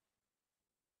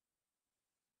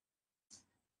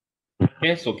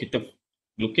 Okay, so kita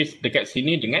lukis dekat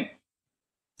sini dengan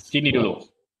sini dulu,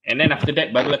 and then after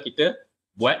that barulah kita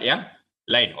buat yang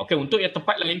lain. Okay, untuk yang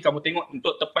tempat lain, kamu tengok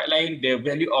untuk tempat lain, the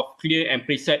value of clear and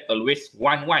preset always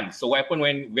 1. So what happen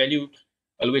when value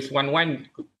always 1?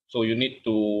 So you need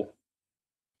to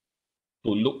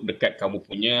look dekat kamu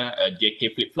punya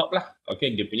JK flip-flop lah.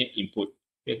 Okay, dia punya input.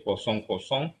 Okay, 00,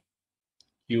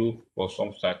 Q,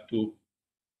 01, 0, 10,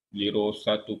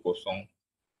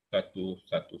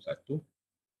 111,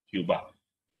 Q bar.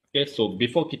 Okay, so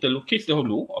before kita lukis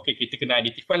dahulu, okay, kita kena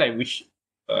identify lah which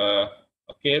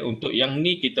okay, untuk yang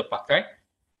ni kita pakai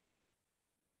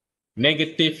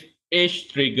negative age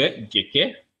triggered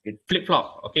JK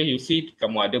flip-flop. Okay, you see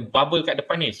kamu ada bubble kat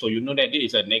depan ni. So you know that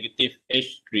this is a negative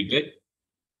age triggered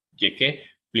JK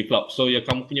flip-flop. So yang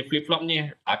kamu punya flip-flop ni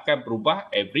akan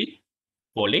berubah every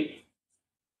polling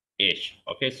edge.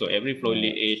 Okay, so every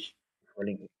floating edge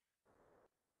Falling.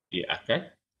 dia akan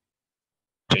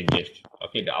changes.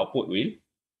 Okay, the output will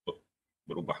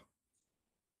berubah.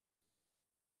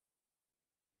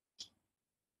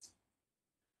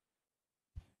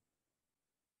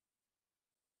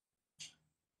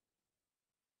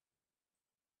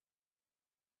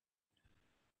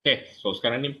 Okay, so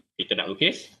sekarang ni kita nak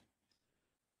lukis.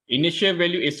 Initial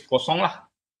value is kosong lah.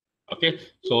 Okay,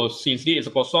 so since this is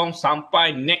kosong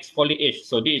sampai next foliage.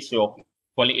 So this is your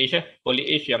foliage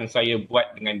foliage yang saya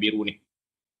buat dengan biru ni.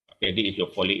 Okay, this is your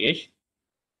foliage.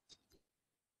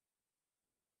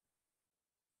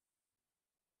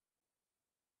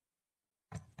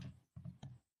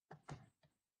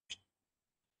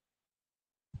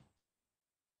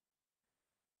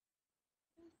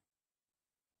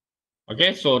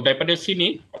 Okay, so daripada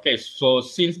sini, okay, so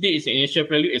since this is initial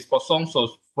value is kosong,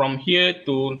 so from here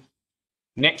to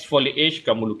next foliage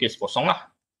kamu lukis kosong lah.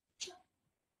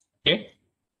 Okay.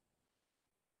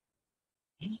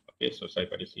 Okay, so saya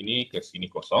pada sini ke sini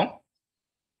kosong.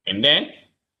 And then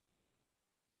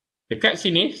dekat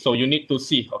sini, so you need to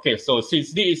see. Okay, so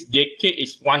since this is JK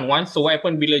is 1, 1, so what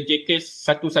happen bila JK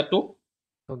 1, 1?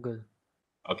 Toggle.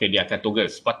 Okay, dia akan toggle.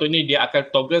 Sepatutnya dia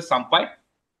akan toggle sampai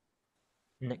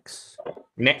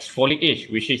next foliage,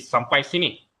 which is sampai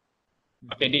sini.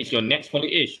 Okay, this is your next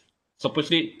foliage.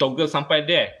 Supposedly toggle sampai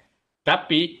there.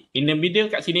 Tapi in the middle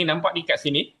kat sini, nampak ni kat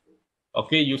sini.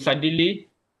 Okay, you suddenly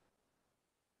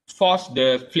force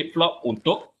the flip-flop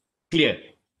untuk clear.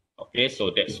 Okay, so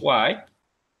that's why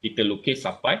kita lukis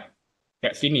sampai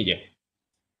kat sini je.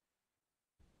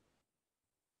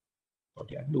 Oh,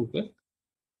 dia undo ke?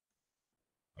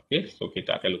 Okay, so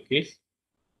kita akan lukis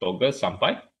toggle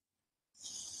sampai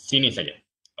sini saja.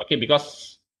 Okay,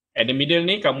 because at the middle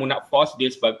ni kamu nak force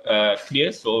dia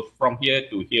clear, so from here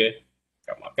to here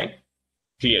kamu akan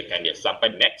clearkan dia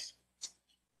sampai next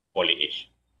foliage.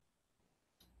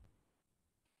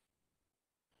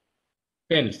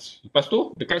 Kan, lepas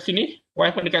tu dekat sini,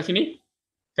 what happen dekat sini?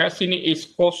 Kat sini is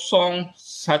 01.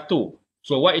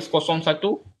 So what is 01?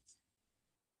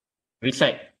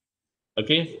 Reset.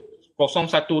 Okay,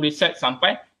 01 reset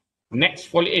sampai next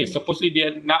foliage. Supposedly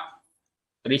dia nak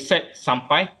reset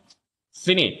sampai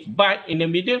sini. But in the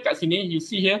middle kat sini, you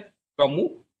see here,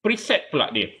 kamu preset pula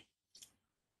dia.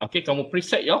 Okay, kamu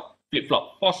preset your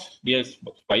flip-flop. Force dia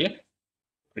supaya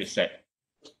preset.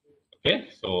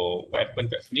 Okay, so what happen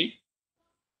kat sini?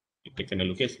 Kita kena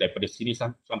lukis daripada sini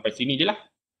sampai sini je lah.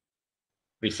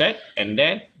 Preset, and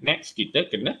then next kita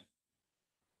kena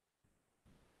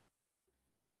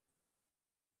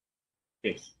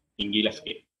okay, tinggilah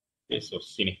sikit. Okay, so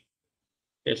sini.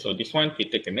 Okay, so this one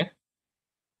kita kena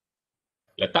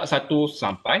letak 1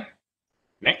 sampai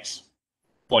next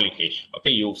foliage. Okay,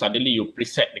 you suddenly you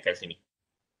preset dekat sini.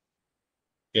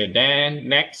 Okay, then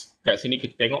next kat sini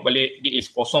kita tengok balik, this is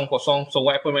 0, 0. So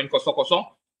what happen when 0,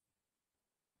 0?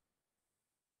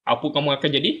 Output kamu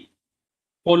akan jadi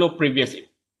follow previous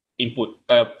input,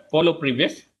 follow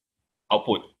previous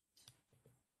output.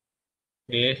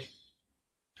 Okay.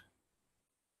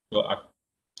 So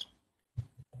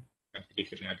nanti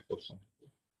kena ada kosong.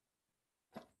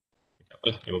 Tak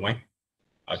apalah, never mind.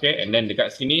 Okay, and then dekat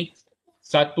sini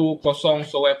 1, 0.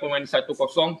 So what happen when 1, 0?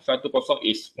 1, 0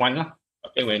 is 1 lah.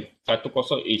 Okay, when 1,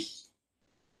 0 is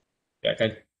dia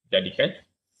akan jadikan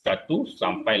 1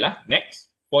 sampailah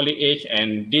next foliage,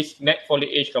 and this next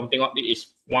foliage kamu tengok this is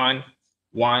 1,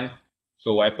 1.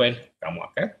 So what happen? Kamu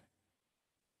akan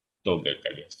toggle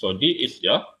kali. So this is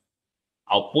your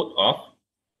output of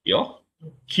your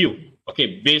Q.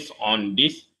 Okay, based on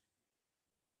this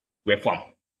waveform.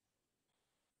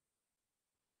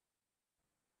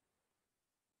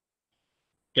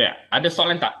 Okay, ada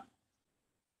soalan tak?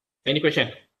 Any question?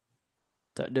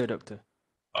 Tak ada, Doktor.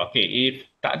 Okay, if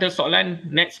tak ada soalan,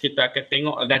 next kita akan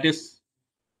tengok another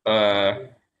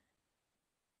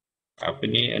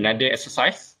another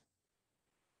exercise.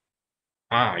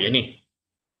 Yang ni.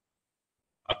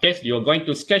 Okay, so you're going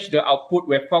to sketch the output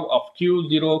waveform of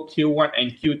Q0, Q1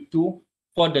 and Q2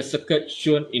 for the circuit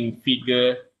shown in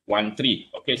figure 1.3.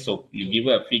 Okay, so you give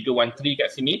a figure 1.3 kat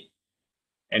sini,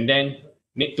 and then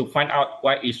need to find out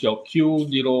what is your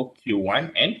Q0,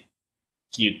 Q1 and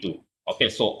Q2.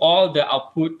 Okay, so all the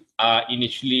output are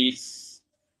initially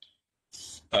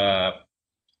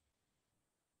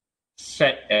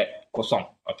set at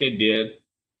kosong. Okay, dia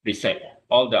reset.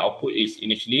 All the output is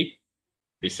initially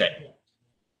reset.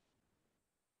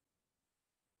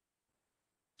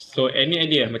 So any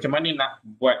idea macam mana nak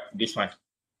buat this one?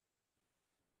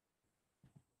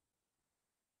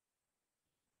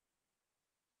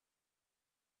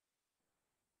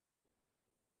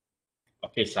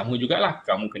 Okay, sama jugalah.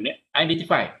 Kamu kena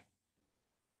identify.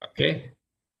 Okay.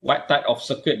 What type of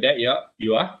circuit that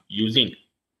you are using.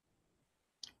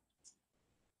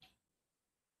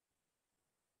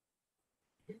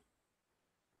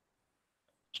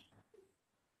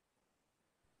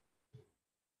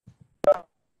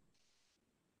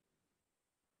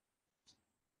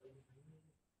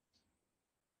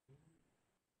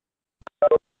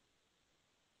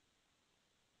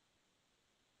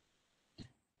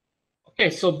 Okay,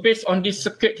 so based on this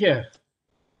circuit here,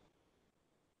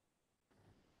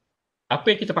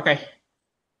 apa yang kita pakai?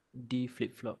 D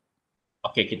flip-flop.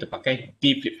 Okay, kita pakai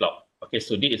D flip-flop. Okay,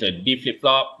 so this is a D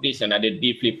flip-flop, this is another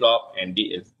D flip-flop, and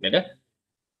this is another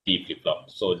D flip-flop.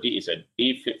 So this is a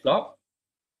D flip-flop.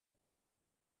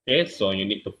 Okay, so you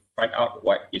need to find out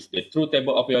what is the truth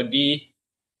table of your D.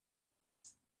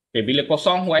 Okay, bila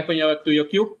kosong, what happen to your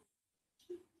Q?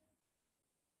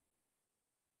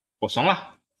 Kosong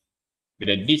lah.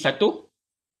 Bila D1,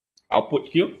 output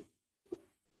Q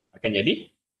akan jadi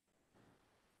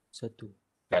 1.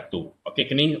 1. Okay,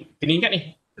 kena ingat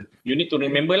ni. You need to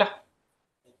remember lah.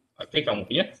 Okay, kamu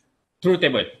punya truth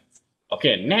table.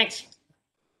 Okay, next.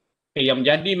 Okay, yang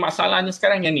menjadi masalahnya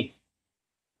sekarang yang ni.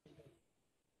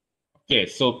 Okay,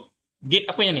 so gate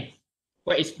apa yang ni?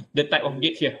 What is the type of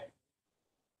gate here?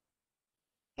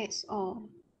 XOR.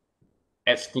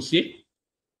 Exclusive?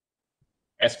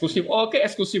 Exclusive OR ke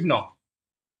exclusive NOR?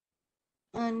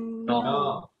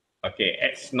 No. Okay,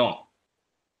 X NOR.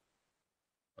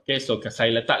 Okay, so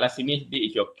saya letaklah sini,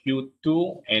 this is your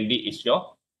Q2 and this is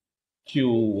your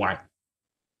Q1.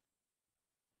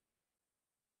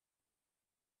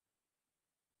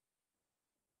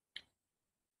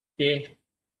 Okay,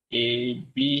 A,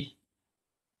 B,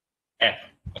 F.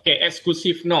 Okay,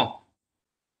 exclusive NOR.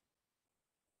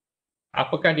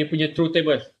 Apakah dia punya truth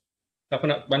table? Siapa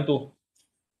nak bantu?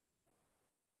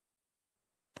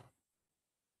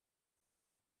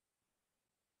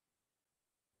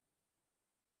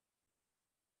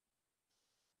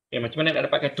 Okay, macam mana nak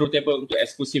dapatkan truth table untuk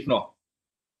exclusive NOR?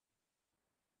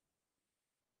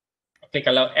 Okay,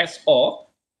 kalau XOR,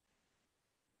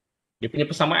 dia punya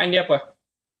persamaan dia apa?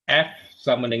 F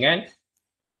sama dengan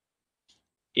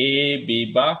A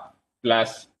B bar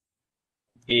plus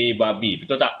A bar B.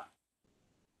 Betul tak?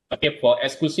 Okay, for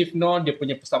exclusive NOR, dia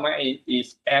punya persamaan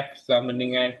is F sama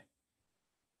dengan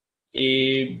A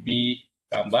B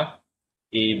tambah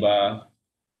A bar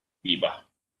B bar.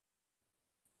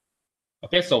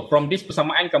 Okay, so from this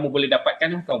persamaan kamu boleh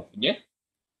dapatkan kamu punya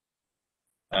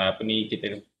apa ni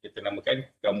kita namakan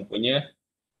kamu punya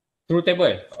truth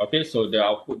table. Okay, so the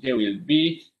output here will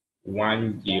be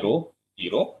 1 0 0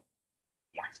 1.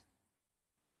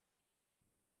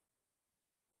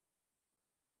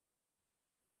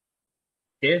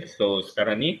 Okay, so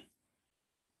sekarang ni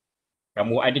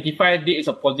kamu identify this is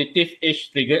a positive edge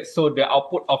triggered, so the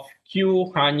output of Q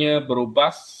hanya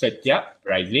berubah setiap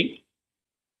rising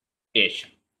edge.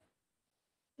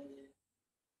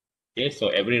 Okay, so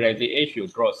every rising edge you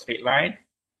draw a straight line.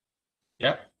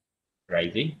 Yep,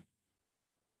 rising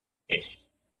edge.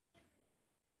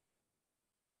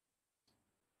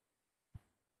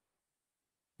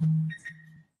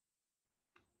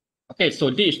 Okay, so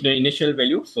this is the initial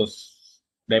value. So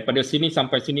daripada sini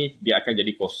sampai sini dia akan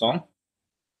jadi kosong,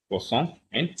 kosong,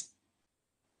 and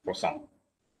kosong.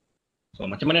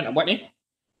 So macam mana nak buat ni?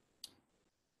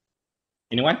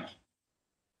 Anyone?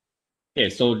 Okay,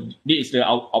 so this is the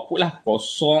output lah,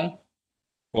 kosong,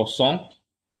 kosong,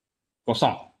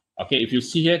 kosong. Okay, if you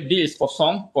see here, this is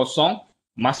kosong, kosong,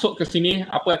 masuk ke sini,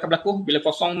 apa akan berlaku? Bila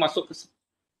kosong masuk ke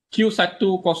Q1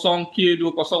 kosong, Q2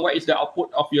 kosong, what is the output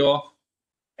of your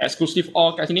exclusive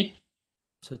OR kat sini?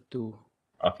 1.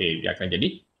 Okay, dia akan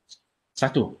jadi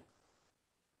 1.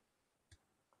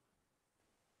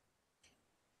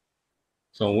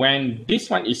 So when this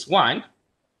one is 1,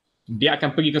 dia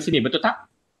akan pergi ke sini, betul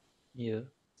tak? Ya.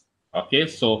 Okay,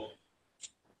 so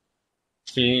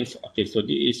since so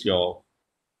this is your,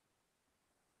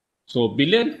 so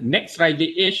bila next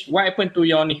rising edge, what happen to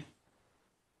your ni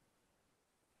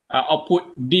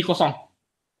output D kosong?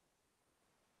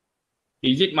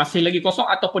 Is it masih lagi kosong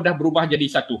ataupun dah berubah jadi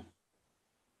 1? 1.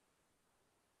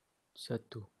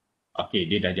 Okay,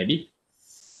 dia dah jadi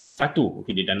 1.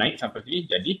 Okay, dia dah naik sampai sini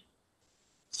jadi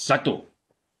 1.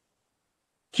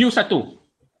 Q1.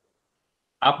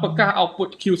 Apakah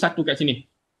output Q1 kat sini?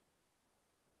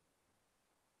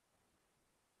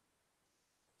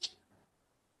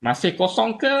 Masih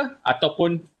kosong ke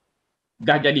ataupun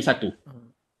dah jadi 1?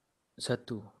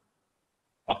 1.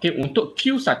 Okay, untuk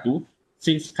Q1,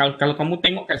 since kalau kamu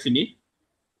tengok kat sini,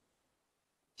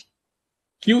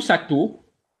 Q1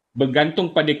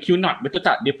 bergantung pada Q0. Betul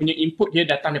tak? Dia punya input dia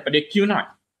datang daripada Q0.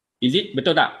 Is it?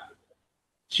 Betul tak?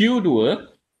 Q2,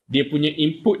 dia punya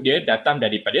input dia datang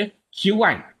daripada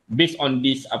Q1. Based on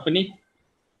this,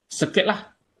 circuit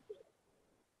lah.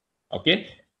 Okay.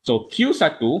 So,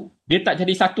 Q1, dia tak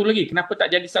jadi satu lagi. Kenapa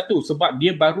tak jadi satu? Sebab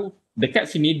dia baru, dekat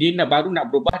sini, dia baru nak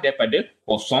berubah daripada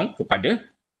kosong kepada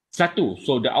satu.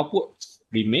 So, the output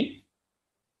remain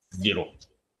 0.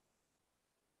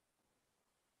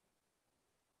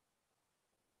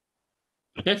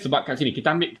 Okay, sebab kat sini,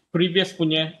 kita ambil previous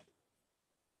punya.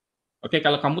 Okay,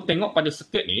 kalau kamu tengok pada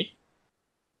circuit ni,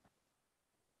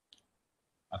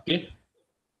 okay,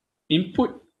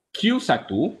 input Q1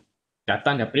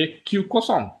 datang daripada Q0.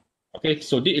 Okay,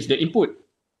 so this is the input.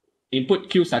 Input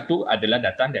Q1 adalah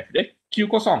datang daripada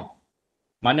Q0.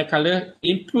 Manakala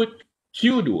input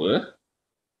Q2,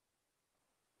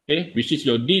 okay, which is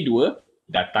your D2,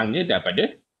 datangnya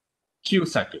daripada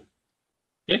Q1.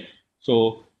 Okay,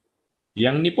 so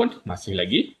yang ni pun masih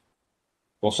lagi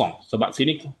kosong. Sebab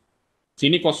sini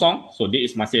kosong, so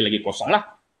this is masih lagi kosong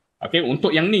lah. Okay,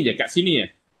 untuk yang ni je kat sini je.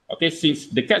 Okay, since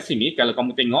dekat sini, kalau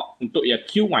kamu tengok, untuk yang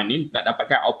Q1 ni, nak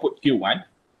dapatkan output Q1,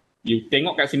 you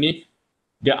tengok kat sini,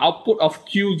 the output of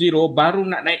Q0 baru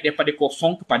nak naik daripada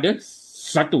kosong kepada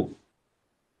 1.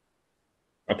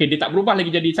 Okay, dia tak berubah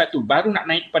lagi jadi 1. Baru nak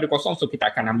naik kepada kosong, so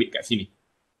kita akan ambil kat sini.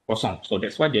 Kosong. So,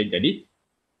 that's why dia jadi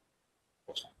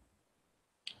kosong.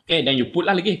 Okay, then you put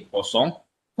lah lagi. Kosong,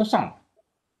 kosong.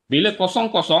 Bila kosong,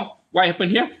 kosong, what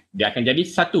happen here? Dia akan jadi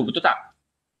 1, betul tak?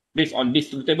 Based on this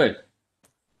truth table.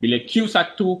 Bila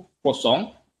Q1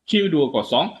 kosong, Q2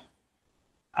 kosong,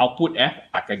 output F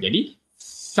akan jadi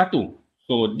 1.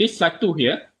 So, this 1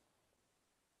 here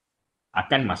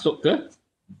akan masuk ke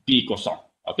D kosong.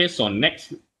 Okay, so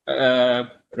next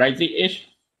rising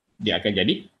edge, dia akan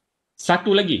jadi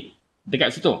 1 lagi dekat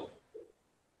situ.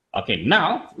 Okay,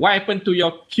 now, what happened to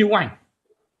your Q1?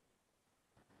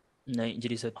 Naik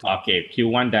jadi 1. Okay,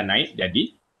 Q1 dah naik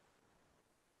jadi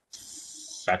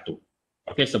 1.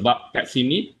 Okay, sebab kat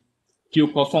sini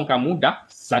Q0 kamu dah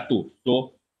 1.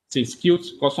 So, since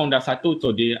Q0 dah 1,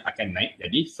 so dia akan naik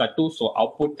jadi 1. So,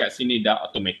 output kat sini dah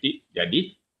automatic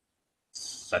jadi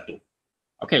 1.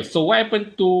 Okay, so what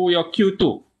happened to your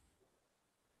Q2?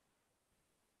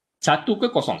 1 ke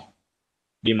kosong?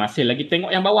 Dia masih lagi tengok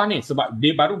yang bawah ni sebab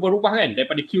dia baru berubah kan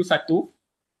daripada Q1,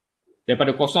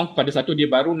 daripada kosong kepada 1 dia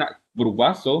baru nak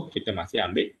berubah. So, kita masih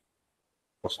ambil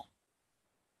kosong.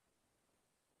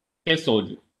 Okay, so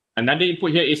another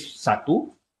input here is 1,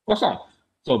 kosong.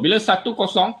 So, bila 1,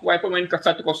 kosong, what happen when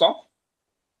 1, kosong?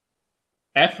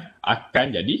 F akan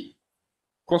jadi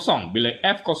kosong. Bila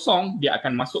F kosong, dia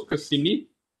akan masuk ke sini.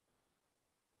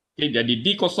 Okay, jadi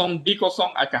D kosong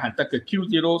akan hantar ke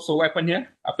Q0. So, what happen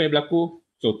here? Apa yang berlaku?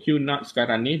 So, Q0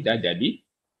 sekarang ni dah jadi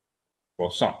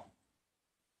kosong.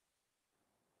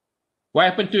 What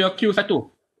happen to your Q1?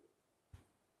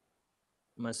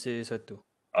 Masih 1.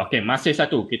 Okay, masih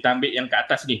 1. Kita ambil yang ke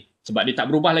atas ni. Sebab dia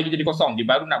tak berubah lagi jadi kosong. Dia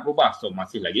baru nak berubah. So,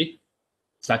 masih lagi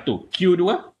 1. Q2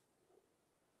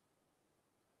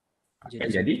 akan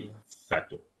jadi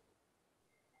 1.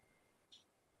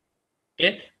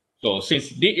 Okay. So, since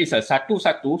D is a 1,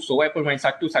 1. So, what happen when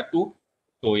 1, 1?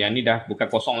 So, yang ni dah bukan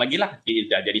kosong lagi lah. D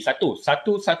dah jadi 1.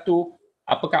 1, 1.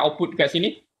 Apakah output kat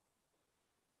sini?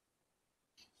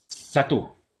 1.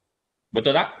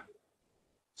 Betul tak?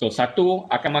 So, 1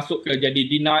 akan masuk ke jadi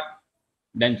D0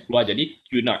 dan keluar jadi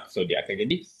Q0. So, dia akan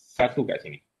jadi 1 kat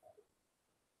sini.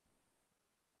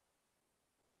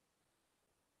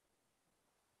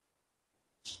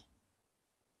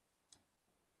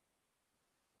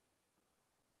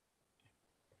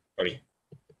 Sorry.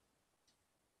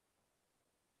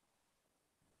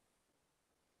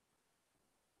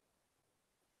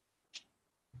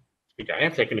 Sekejap ya,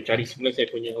 saya kena cari semula saya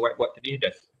punya whiteboard tadi dah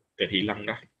terhilang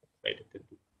dah. Saya dah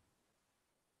tentu.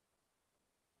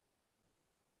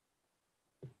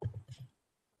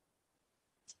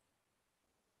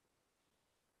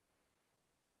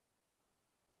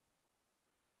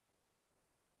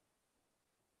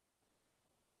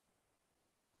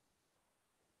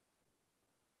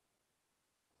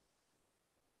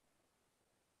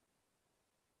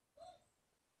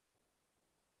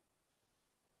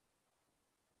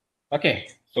 Okay,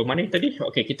 so mana tadi?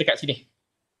 Okay, kita kat sini.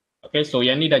 Okay, so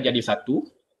yang ni dah jadi 1.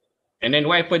 And then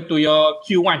what happened to your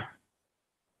Q1?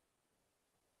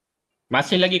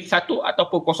 Masih lagi 1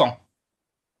 ataupun kosong?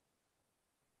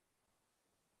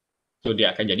 So,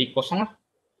 dia akan jadi kosong lah.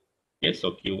 Okay,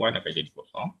 so Q1 akan jadi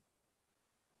kosong.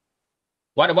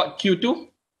 What about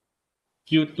Q2?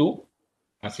 Q2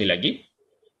 masih lagi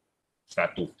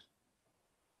 1.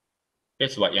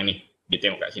 Okay, sebab yang ni, dia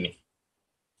tengok kat sini.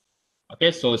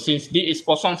 Okay, so since D is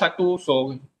 01,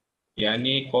 so yang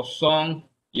ni 0,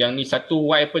 yang ni 1,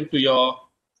 what happen to your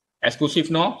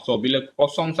exclusive no? So bila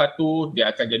 01,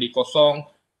 dia akan jadi 0,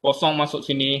 0 masuk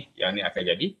sini, yang ni akan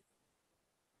jadi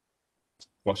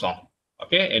 0.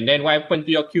 Okay, and then what happen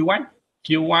to your Q1?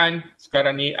 Q1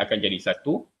 sekarang ni akan jadi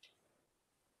 1.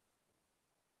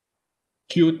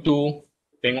 Q2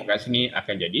 tengok kat sini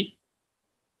akan jadi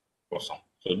 0.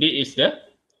 So this is the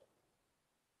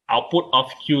output of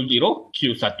Q0,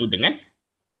 Q1 dengan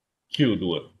Q2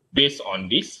 based on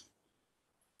this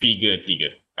figure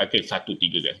 3. Okay, 1, 3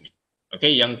 kat sini.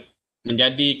 Okay, yang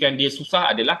menjadikan dia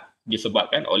susah adalah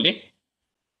disebabkan oleh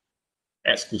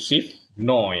eksklusif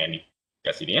no yang ni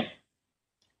kat sini ya.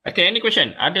 Okay, any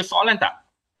question? Ada soalan tak?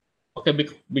 Okay,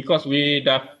 because we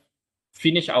dah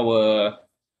finish our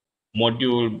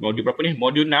module berapa ni?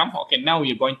 Module 6. Okay, now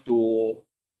we're going to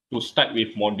start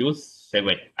with module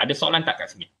 7. Ada soalan tak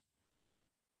kat sini?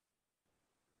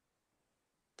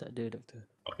 Tak ada, Doktor.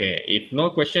 Okay, if no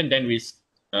question, then we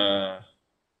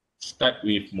start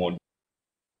with module.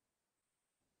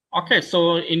 Okay,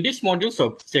 so in this module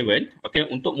 7, okay,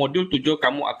 untuk modul 7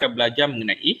 kamu akan belajar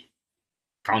mengenai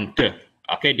counter.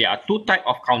 Okay, there are 2 type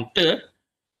of counter.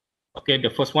 Okay, the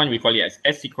first one we call it as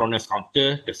asynchronous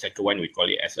counter. The second one we call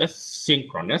it as a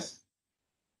synchronous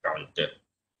counter.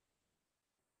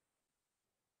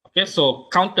 Okay,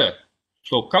 so counter.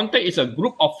 So counter is a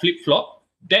group of flip-flop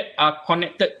that are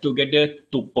connected together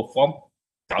to perform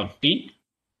counting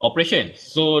operation.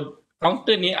 So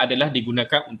counter ni adalah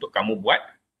digunakan untuk kamu buat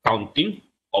counting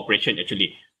operation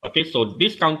actually. Okay, so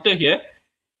this counter here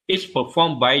is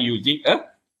performed by using a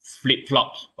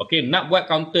flip-flop. Okay, nak buat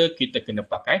counter kita kena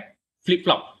pakai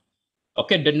flip-flop.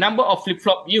 Okay, the number of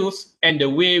flip-flop used and the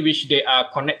way which they are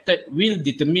connected will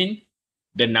determine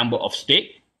the number of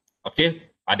state. Okay,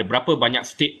 ada berapa banyak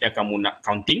state yang kamu nak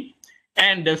counting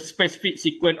and the specific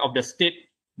sequence of the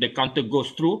state the counter goes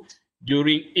through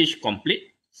during each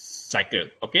complete cycle.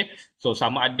 Okay, so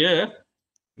sama ada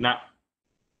nak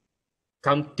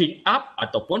counting up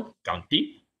ataupun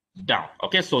counting down.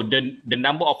 Okay, so the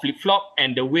number of flip-flop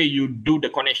and the way you do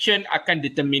the connection akan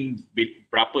determine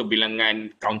berapa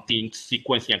bilangan counting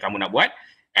sequence yang kamu nak buat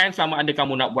and sama ada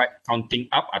kamu nak buat counting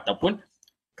up ataupun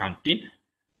counting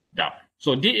down.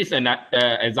 So this is an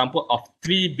example of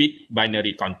 3-bit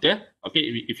binary counter.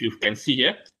 Okay, if you can see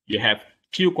here, you have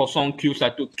Q0,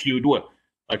 Q1, Q2.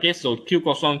 Okay, so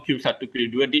Q0, Q1,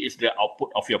 Q2, this is the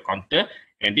output of your counter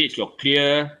and this is your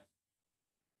clear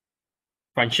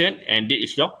function and this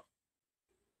is your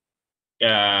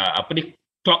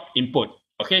clock input.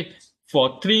 Okay,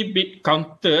 for 3-bit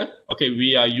counter, okay,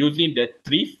 we are using the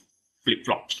 3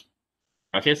 flip-flops.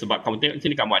 Okay, sebab kamu tengok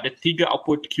sini kamu ada 3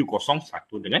 output Q0,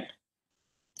 1 dengan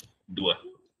 2.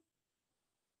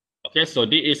 Okay, so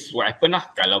this is what happen lah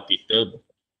kalau kita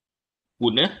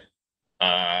guna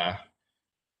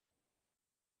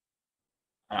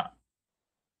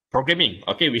programming.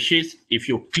 Okay, which is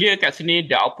if you clear kat sini,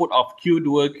 the output of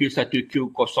Q2, Q1,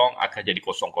 Q0 akan jadi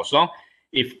 0, 0.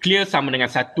 If clear sama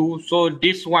dengan 1, so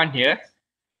this one here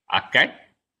akan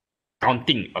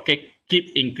counting. Okay,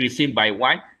 keep increasing by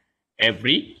 1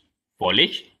 every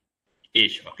foliage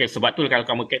age. Okay, sebab tu kalau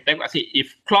kamu tengok kat sini,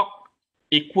 if clock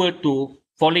equal to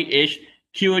foliage age,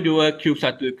 Q2,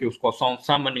 Q1, Q0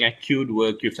 sama dengan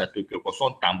Q2, Q1,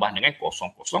 Q0 tambah dengan 0,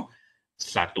 0,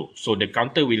 1. So the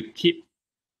counter will keep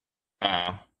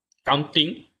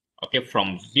counting, okay,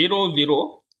 from 0,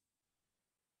 0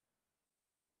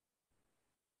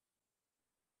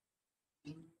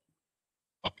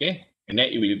 okay, and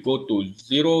then it will go to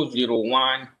 0, 0,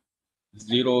 1,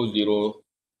 0, 0,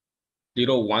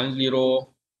 0, 1,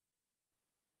 0,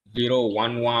 0,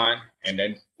 1, 1, and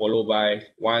then followed by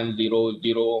 1, 0,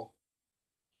 0,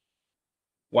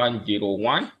 1, 0,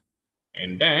 1,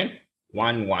 and then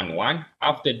 1, 1, 1.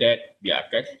 After that, dia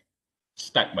akan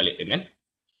start balik dengan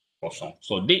 0.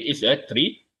 So this is a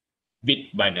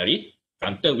 3-bit binary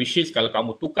counter, which is kalau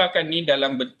kamu tukarkan ni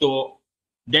dalam bentuk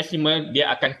decimal, dia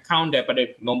akan count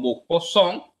daripada nombor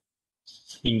 0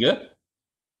 hingga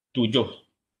 7.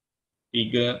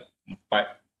 3,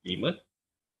 4, 5,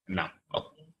 6.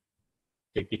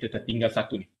 Okay, kita tertinggal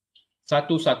satu ni.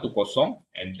 1, 1, 0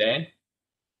 and then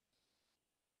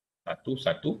 1, 1,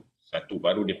 1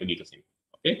 baru dia pergi ke sini.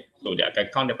 Okay, so dia akan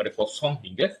count daripada 0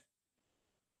 hingga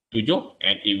 7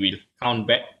 and it will count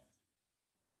back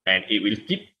and it will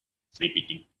keep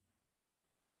repeating.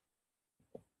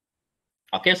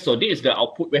 Okay, so this is the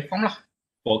output waveform lah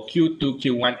for Q2,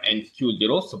 Q1 and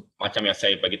Q0, so, macam yang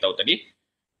saya bagi tahu tadi.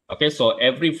 Okay, so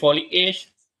every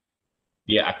foliage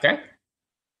dia akan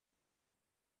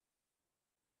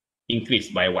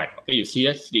increase by 1. Okay, you see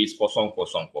this is 000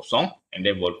 and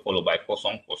then followed by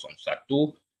 001, 010,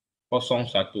 011, 100,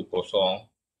 100,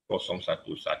 110,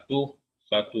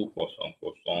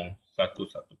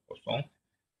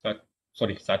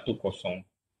 sorry, 101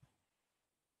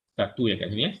 yang kat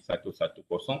sini,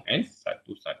 110 and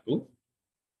 111.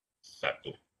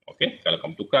 Okay, kalau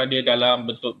kamu tukar dia dalam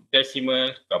bentuk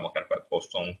decimal, kamu akan dapat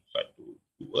 0, 1,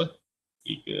 2,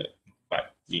 3, 4, 5,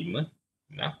 6,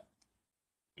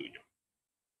 7.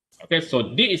 Okay, so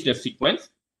this is the sequence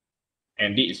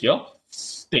and this is your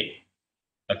state.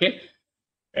 Okay,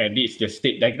 and this is the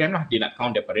state diagram lah. Dia nak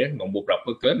count daripada nombor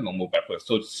berapa ke nombor berapa.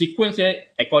 So sequence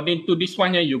according to this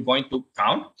one, you're going to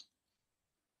count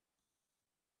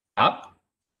up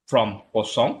from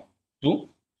 0 to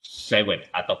 7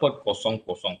 ataupun 000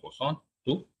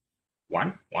 to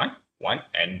 111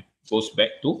 and goes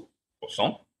back to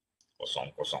 000.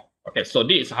 Okay, so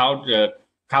this is how the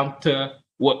counter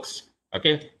works.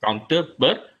 Okay, counter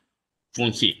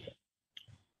berfungsi.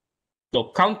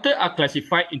 So counter are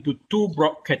classified into two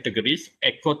broad categories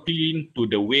according to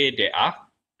the way they are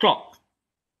clocked.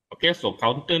 Okay, so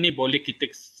counter ni boleh kita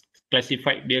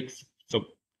classify dia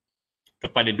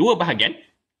kepada dua bahagian.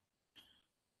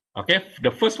 Okay,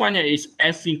 the first one is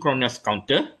asynchronous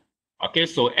counter. Okay,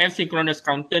 so asynchronous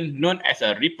counter known as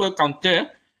a ripple counter,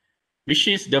 which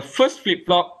is the first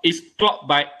flip-flop is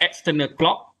clocked by external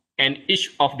clock and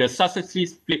each of the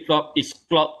successive flip-flop is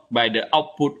clocked by the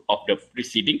output of the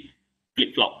preceding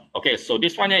flip-flop. Okay, so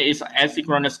this one is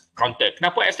asynchronous counter.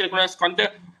 Kenapa asynchronous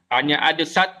counter? Hanya ada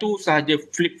satu sahaja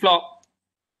flip-flop.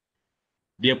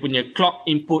 Dia punya clock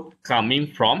input coming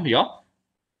from your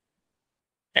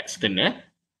external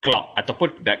clock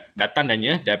ataupun datang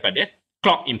daripada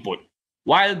clock input.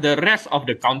 While the rest of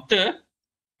the counter,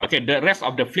 okay, the rest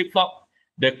of the flip-flop,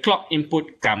 the clock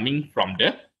input coming from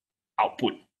the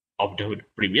output of the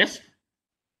previous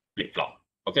flip-flop.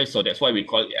 Okay, so that's why we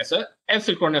call it as a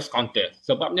asynchronous counter.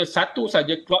 Sebabnya satu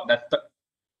saja clock datang,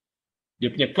 dia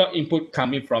punya clock input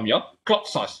coming from your clock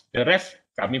source. The rest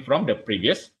coming from the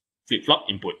previous flip-flop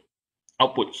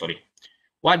output.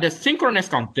 While the synchronous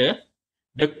counter,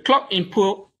 the clock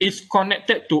input is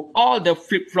connected to all the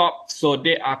flip-flops, so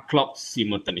they are clocked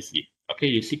simultaneously. Okay,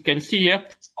 you can see here,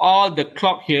 all the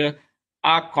clock here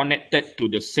are connected to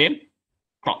the same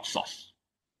clock source.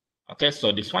 Okay,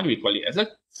 so this one we call it as a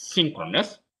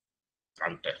synchronous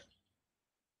counter.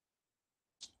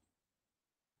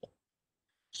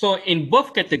 So in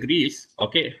both categories,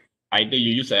 okay, either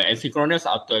you use an asynchronous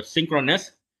or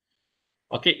synchronous,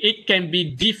 okay, it can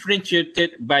be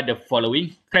differentiated by the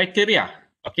following criteria.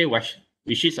 Okay,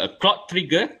 which is a clock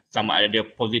trigger, sama ada dia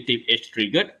positive edge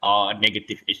triggered or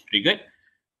negative edge triggered.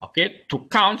 Okay, to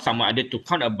count, sama ada to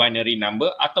count a binary number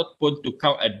ataupun to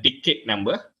count a decade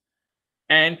number.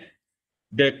 And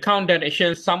the count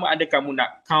direction, sama ada kamu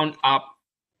nak count up,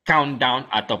 count down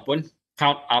ataupun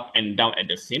count up and down at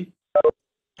the same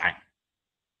time.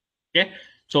 Okay,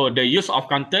 so the use of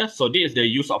counter, so this is the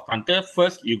use of counter.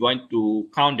 First, you're going to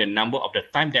count the number of the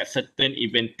time that certain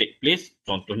event take place.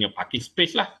 Contohnya parking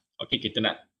space lah. Okay, kita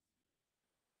nak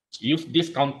use this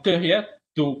counter here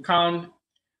to count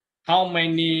how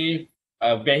many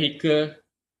vehicle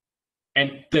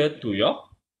enter to your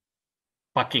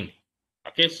parking.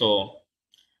 Okay, so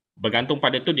bergantung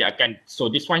pada tu dia akan, so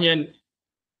this one here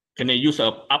kena use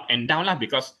up and down lah,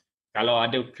 because kalau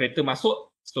ada kereta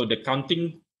masuk, so the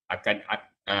counting akan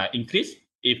increase.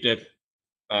 If the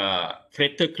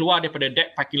kereta keluar daripada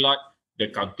that parking lot, the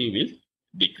counting will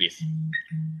decrease.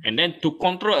 And then to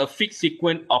control a fixed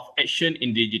sequence of action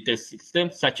in digital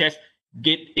system, such as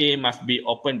gate A must be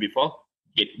open before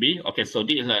gate B. Okay, so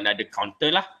this is another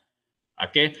counter lah.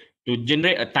 Okay, to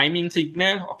generate a timing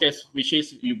signal, okay, which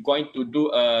is you're going to do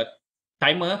a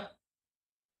timer.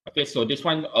 Okay, so this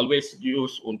one always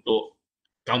use untuk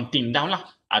counting down lah,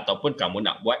 ataupun kamu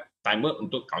nak buat timer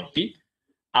untuk counting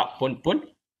up pun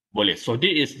boleh. So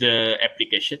this is the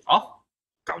application of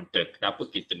counter. Kenapa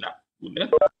kita nak guna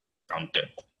counter?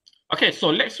 Okay,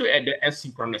 so let's look at the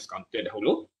asynchronous counter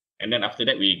dahulu, and then after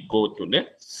that we go to the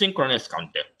synchronous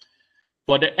counter.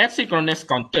 For the asynchronous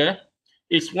counter,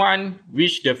 is one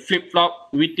which the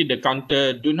flip-flop within the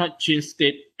counter do not change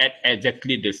state at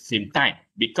exactly the same time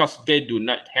because they do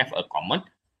not have a common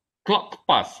clock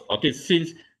path. Okay,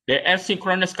 since the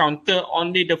asynchronous counter,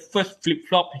 only the first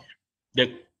flip-flop,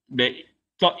 the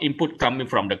clock input coming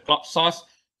from the clock source,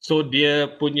 so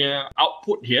dia punya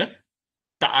output here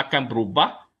tak akan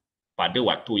berubah pada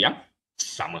waktu yang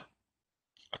sama.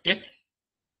 Okay.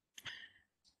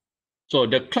 So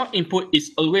the clock input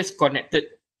is always connected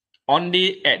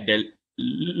only at the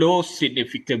low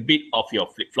significant bit of your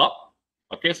flip-flop.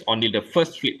 Okay, so only the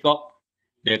first flip-flop,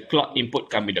 the clock input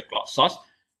come with the clock source.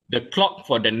 The clock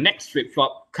for the next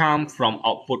flip-flop come from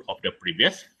output of the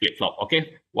previous flip-flop.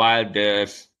 Okay, while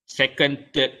the second,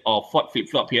 third, or fourth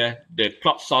flip-flop here, the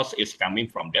clock source is coming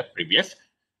from the previous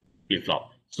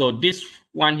flip-flop. So this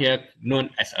one here known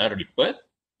as a ripple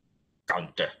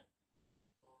counter.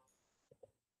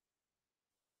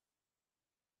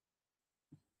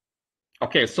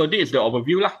 Okay, so this is the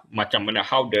overview lah, macam mana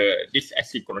how this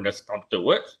asynchronous counter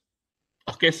works.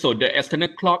 Okay, so the external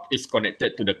clock is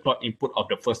connected to the clock input of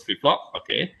the first flip-flop.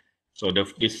 Okay, so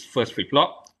this first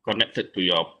flip-flop connected to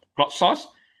your clock source.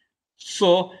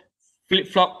 So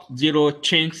flip-flop 0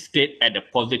 change state at the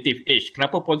positive edge.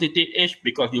 Kenapa positive edge?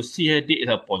 Because you see here this is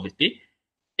a positive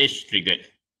edge triggered.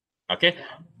 Okay,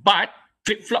 but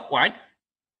flip-flop 1,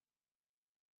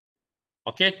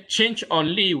 okay, change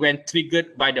only when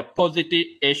triggered by the positive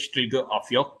edge trigger of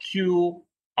your Q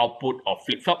output of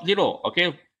flip-flop 0.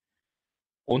 Okay,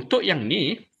 untuk yang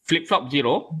ni, flip-flop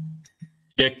 0,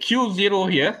 the Q0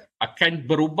 here akan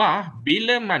berubah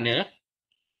bila mana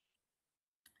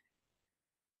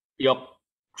your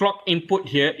clock input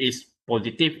here is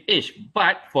positive edge.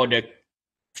 But for the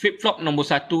flip-flop nombor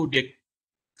 1, the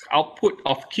output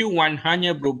of Q1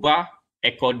 hanya berubah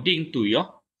according to your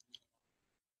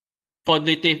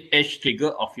positive edge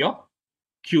trigger of your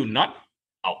Q0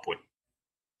 output.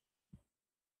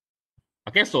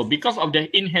 Okay, so because of the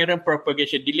inherent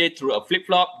propagation delay through a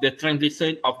flip-flop, the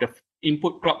transition of the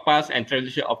input clock pulse and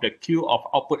transition of the Q of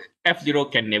output F0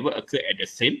 can never occur at the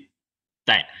same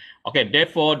time. Okay,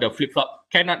 therefore the flip-flop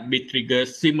cannot be triggered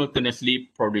simultaneously,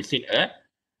 producing a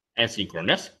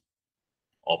asynchronous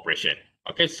operation.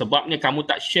 Okay, sebabnya kamu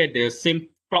tak share the same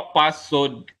clock pulse,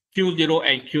 so Q0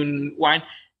 and Q1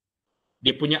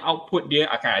 dia punya output dia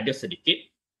akan ada sedikit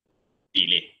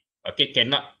delay. Okay,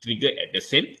 cannot trigger at the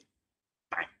same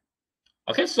time.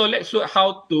 Okay, so let's look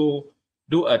how to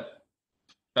do a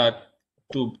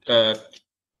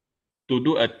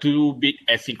 2-bit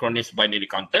asynchronous binary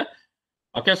counter.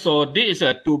 Okay, so this is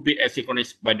a 2-bit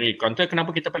asynchronous binary counter.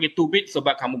 Kenapa kita pakai 2-bit?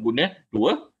 Sebab kamu guna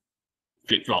 2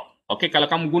 flip-flop. Okay, kalau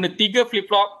kamu guna 3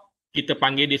 flip-flop, kita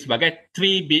panggil dia sebagai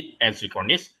 3-bit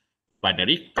asynchronous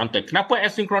binary counter. Kenapa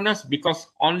asynchronous? Because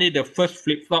only the first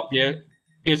flip-flop here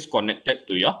is connected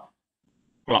to your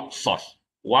clock source,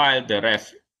 while the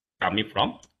rest coming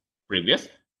from previous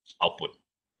output.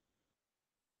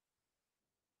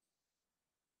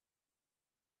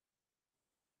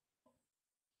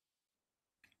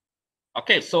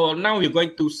 Okay, so now we're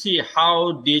going to see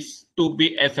how this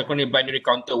 2-bit asynchronous binary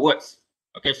counter works.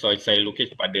 Okay, so saya lukis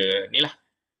pada ni lah.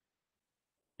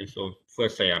 Okay, so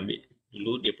first saya ambil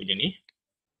dulu dia punya ni.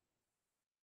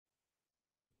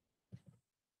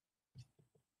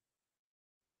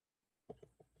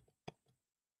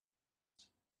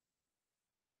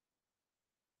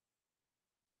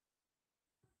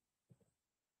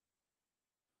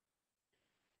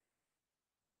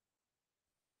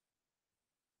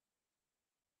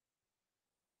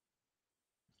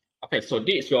 Okay, so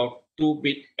this is your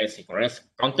 2-bit asynchronous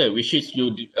counter, which is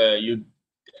you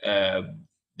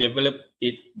develop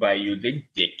it by using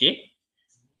JK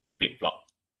flip-flop.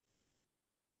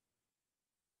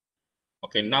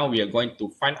 Okay, now we are going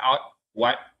to find out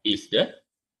what is the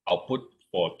output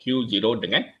for Q0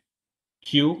 dengan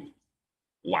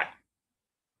Q1.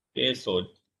 Okay, so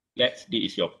this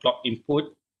is your clock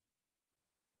input.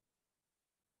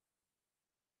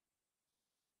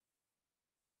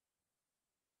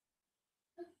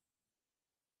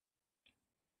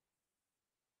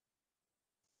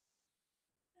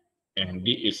 And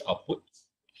this is output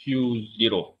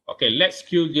Q0. Okay, let's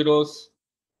Q0's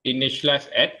initialize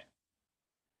at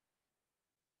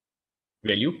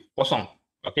value kosong.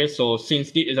 Okay, so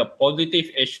since this is a positive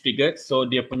edge triggered, so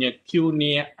dia punya Q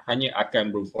ni hanya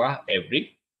akan berubah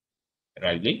every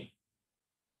rising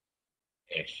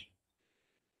edge.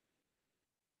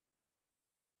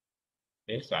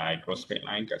 Okay, so I draw straight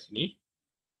line kat sini.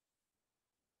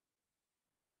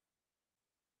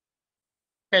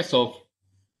 Okay, so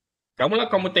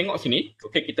kamu tengok sini.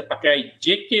 Okay, kita pakai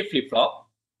JK flip-flop.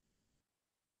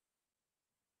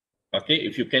 Okay,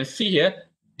 if you can see here,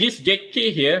 this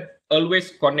JK here always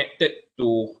connected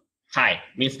to high,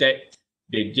 means that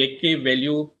the JK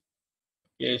value,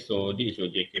 okay, so this is your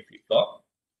JK flip-flop,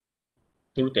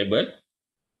 truth table,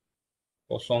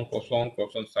 0, 0, 0, 1, 1,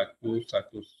 0,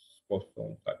 1, 1,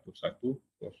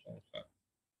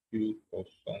 0,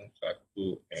 1,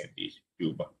 and this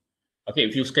Q bar. Okay,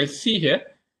 if you can see here,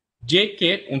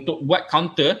 JK untuk buat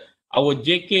counter, our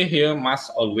JK here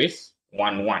must always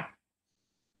 1, 1.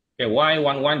 Okay, why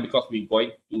 1, 1? Because we're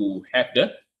going to have the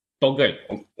toggle.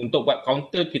 Untuk buat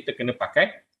counter, kita kena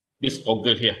pakai this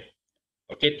toggle here.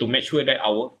 Okay, to make sure that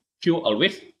our Q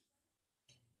always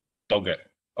toggle.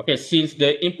 Okay, since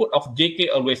the input of JK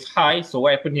always high, so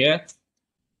what happen here?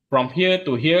 From here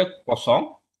to here,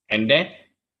 kosong. And then,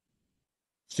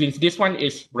 since this one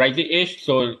is rising edge,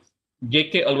 so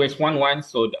JK always 1, 1.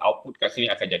 So the output kat sini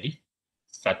akan jadi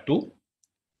 1.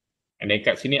 And then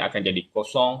kat sini akan jadi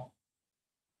kosong,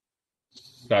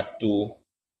 1,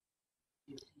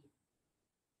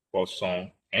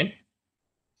 kosong, and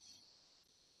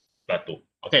 1.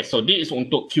 Okay, so this is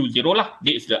untuk Q0 lah.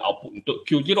 This is the output untuk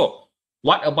Q0.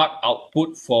 What about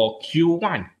output for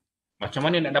Q1? Macam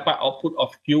mana nak dapat output of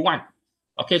Q1?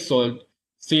 Okay, so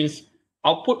since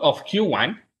output of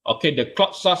Q1, okay, the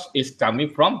clock source is coming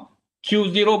from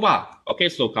Q0 bar. Okay,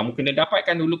 so kamu kena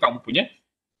dapatkan dulu kamu punya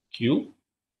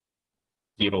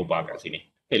Q0 bar kat sini.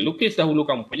 Okay, lukis dahulu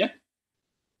kamu punya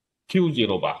Q0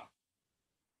 bar.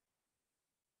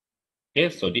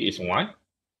 Okay, so this is 1,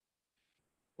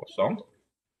 kosong,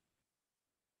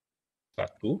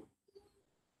 1,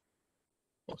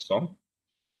 kosong,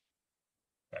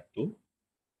 1,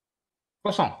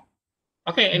 kosong.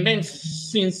 Okay, and then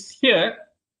since here,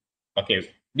 okay,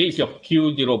 this is your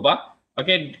Q0 bar.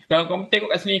 Okay, kalau kamu tengok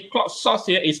kat sini, clock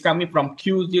source here is coming from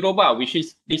Q0 bar, which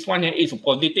is this one here is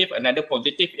positive, another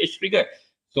positive edge trigger.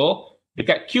 So,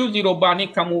 dekat Q0 bar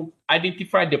ni, kamu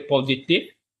identify the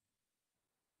positive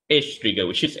edge trigger,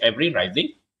 which is every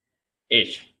rising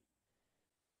edge.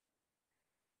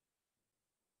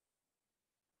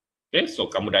 Okay, so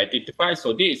kamu dah identify,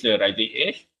 so this is the rising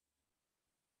edge.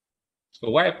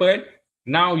 So what happened?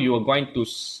 Now you are going to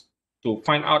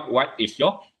find out what is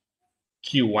your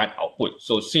Q1 output.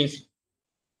 So since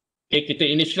kita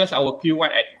initialize our Q1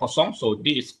 at kosong, so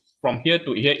this is from here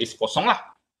to here is kosong lah.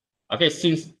 Okay,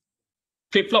 since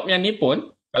flip-flop yang ni pun,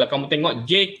 kalau kamu tengok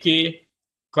JK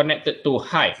connected to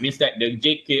high, means that the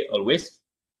JK always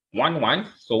 1, 1.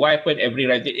 So what happened every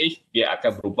rising edge, dia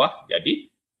akan berubah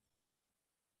jadi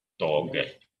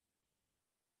toggle.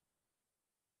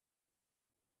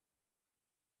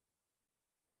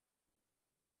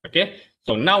 Okay,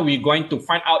 so now we're going to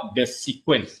find out the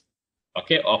sequence,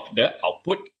 okay, of the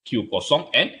output Q0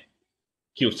 and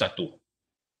Q1.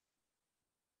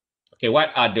 Okay, what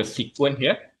are the sequence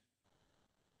here?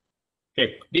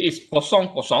 Okay, this is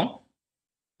 0, 0,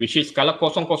 which is kalau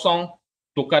 0, 0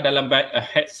 tukar dalam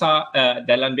hexa,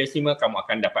 dalam decimal kamu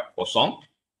akan dapat 0.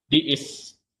 This is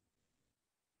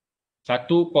 1,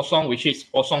 0, which is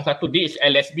 0, 1. This is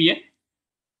LSB.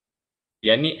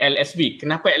 Yang ni LSB.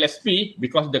 Kenapa LSB?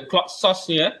 Because the clock source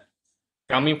here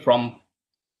coming from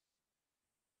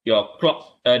your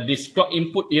clock, this clock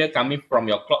input here coming from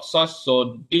your clock source.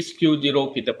 So this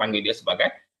Q0 kita panggil dia sebagai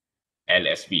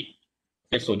LSB.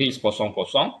 Okay, so this is 0, 0.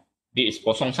 This is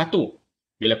 0, 1.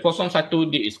 Bila 0, 1,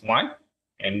 this is 1.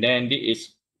 And then this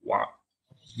is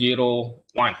 0,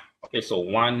 1. Okay, so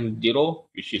 1, 0,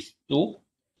 which is 2.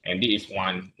 And this is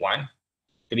 1, 1,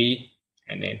 3.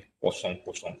 And then 0,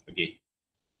 0 again.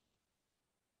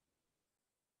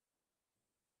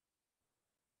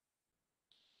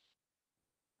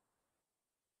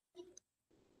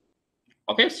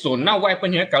 Okay, so now what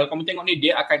happen here, kalau kamu tengok ni,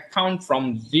 dia akan count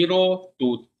from 0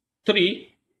 to 3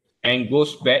 and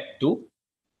goes back to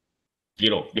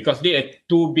 0 because dia a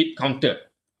 2-bit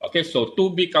counter. Okay, so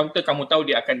 2-bit counter kamu tahu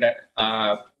dia akan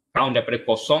count daripada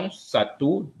 0, 1,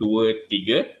 2,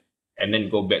 3 and then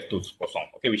go back to 0.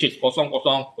 Okay, which is 0, 0,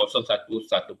 0, 1, 1, 0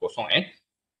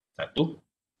 and 1,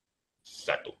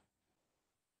 1.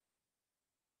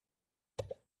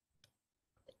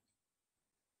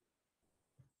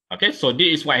 Okay, so this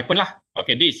is what happened lah.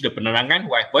 Okay, this is the penerangan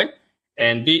what happened,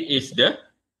 and this is the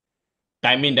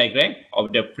timing diagram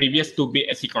of the previous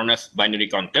 2-bit asynchronous binary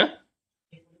counter.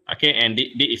 Okay, and this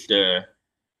is the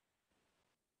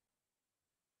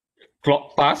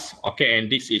clock pass. Okay,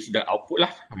 and this is the output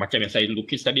lah. Macam yang saya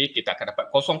lukis tadi, kita akan dapat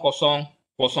 0, 0, 0,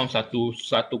 1, 1, 0,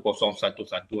 1,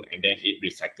 1, and then it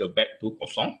recycle back to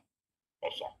 0, 0.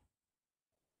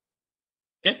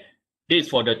 Okay, this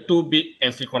is for the 2-bit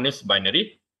asynchronous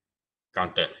binary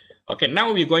counter. Okay,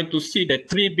 now we're going to see the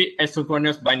 3-bit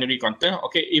asynchronous binary counter.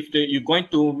 Okay, if you're going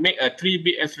to make a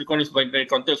 3-bit asynchronous binary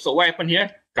counter, so what happen here?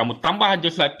 Kamu tambah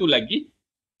aja satu lagi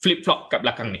flip-flop kat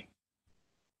belakang ni.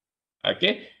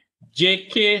 Okay,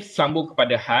 JK sambung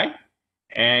kepada high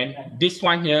and this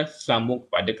one here sambung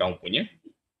kepada kamu punya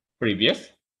previous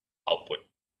output.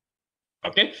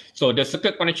 Okay, so the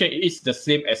circuit connection is the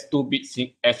same as 2-bit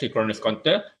asynchronous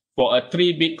counter. For a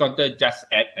 3-bit counter, just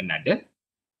add another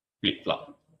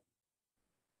flip-flop.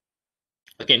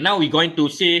 Okay, now we're going to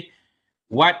see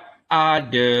what are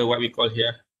the, what we call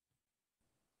here,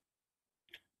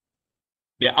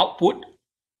 the output,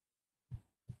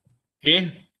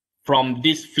 okay, from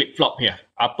this flip-flop here.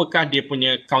 Apakah dia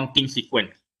punya counting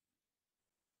sequence?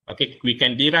 Okay, we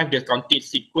can derive the counting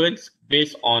sequence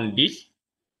based on this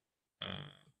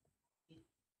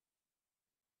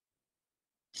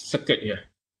circuit here.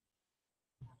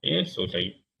 Okay, so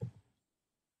saya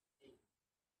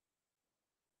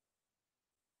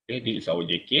this is our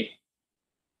JK.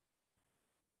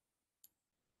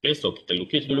 Okay, so kita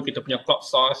lukis dulu kita punya clock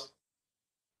source.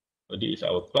 So this is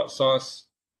our clock source.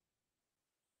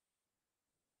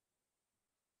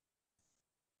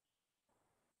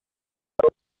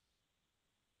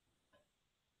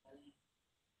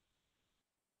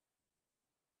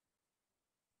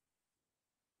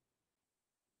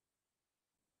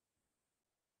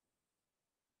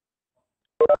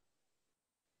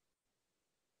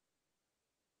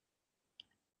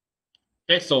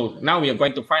 Okay, so now we are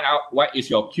going to find out what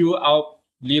is your Q out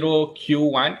 0,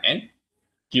 Q1 and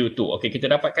Q2. Okay,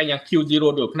 kita dapatkan yang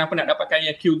Q0 dulu. Kenapa nak dapatkan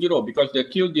yang Q0? Because the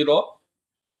Q0,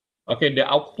 okay, the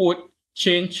output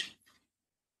change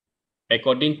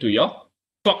according to your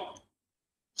clock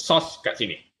source kat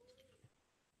sini.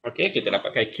 Okay, kita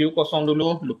dapatkan Q0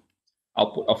 dulu,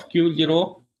 output of Q0.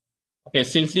 Okay,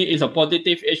 since this is a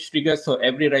positive edge trigger, so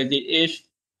every rising edge,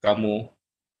 kamu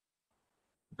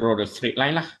draw the straight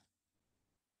line lah.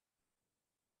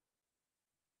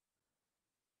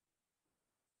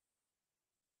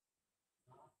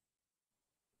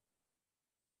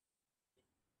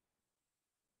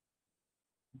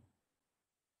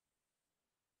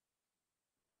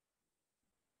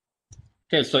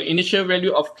 Okay, so initial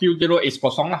value of Q0 is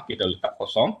kosong lah. Kita letak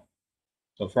kosong.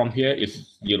 So from here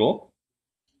is 0.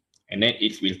 And then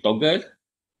it will toggle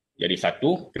jadi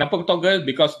 1. Kenapa toggle?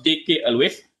 Because JK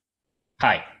always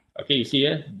high. Okay, you see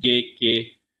here,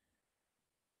 JK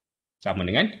sama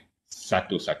dengan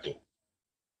 1, 1.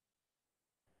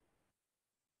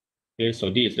 Okay, so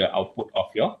this is the output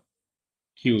of your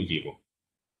Q0.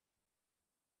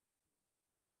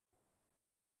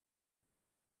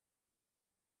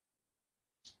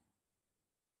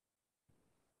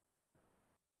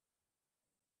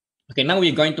 Okay, now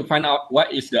we're going to find out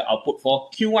what is the output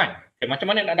for Q1. Okay, macam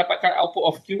mana nak dapatkan output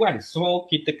of Q1? So,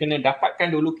 kita kena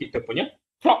dapatkan dulu kita punya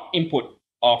clock input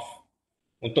of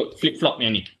untuk flip-flop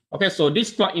yang ni. Okay, so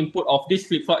this clock input of this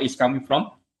flip-flop is coming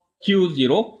from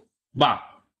Q0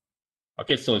 bar.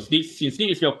 Okay, so since this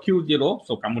is your Q0,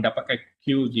 so kamu dapatkan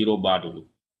Q0 bar dulu.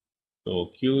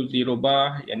 So, Q0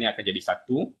 bar yang ni akan jadi 1,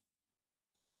 0.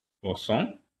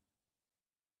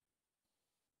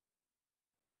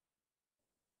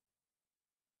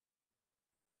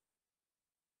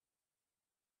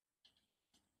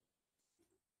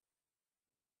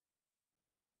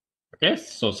 Okay,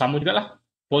 so sama juga lah.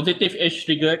 Positive edge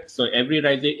triggered, so every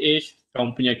rising edge,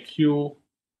 kamu punya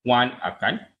Q1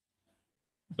 akan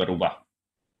berubah.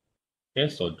 Okay,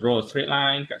 so draw a straight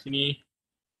line kat sini.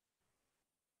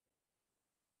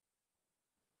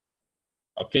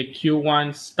 Okay,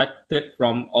 Q1 started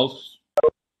from also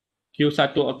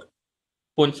Q1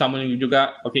 pun sama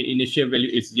juga. Okay, initial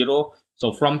value is 0.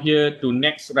 So from here to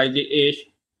next rising edge,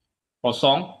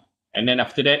 kosong. And then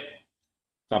after that,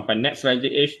 sampai next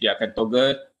rising edge, dia akan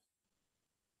toggle.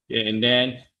 Okay, and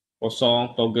then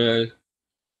kosong, toggle,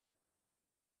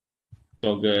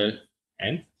 toggle,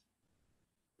 and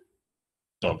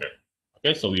toggle.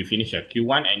 Okay, so we finish at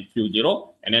Q1 and Q0.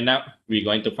 And then now we're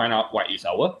going to find out what is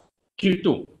our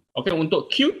Q2. Okay, untuk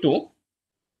Q2,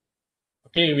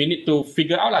 okay, we need to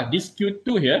figure out lah. This Q2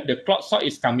 here, the clock source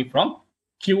is coming from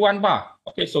Q1 bar.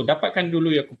 Okay, so dapatkan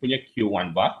dulu yang aku punya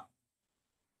Q1 bar.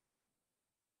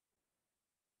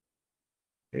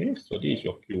 Okay, so this is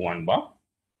your Q1 bar.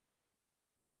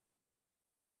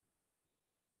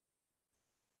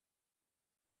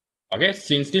 Okay,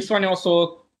 since this one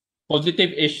also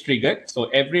positive edge triggered, so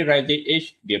every rising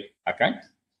edge dia akan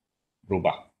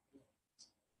berubah.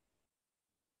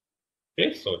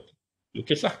 Okay, so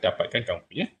lukislah dapatkan kamu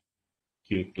punya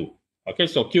Q2. Okay,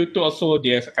 so Q2 also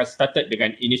dia akan started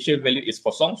dengan initial value is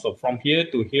kosong, so from here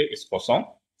to here is kosong,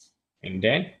 and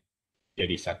then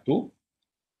jadi 1,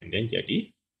 and then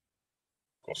jadi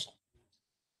kosong.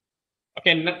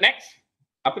 Okay, next.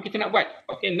 Apa kita nak buat?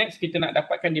 Okay, next kita nak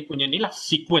dapatkan dia punya ni lah,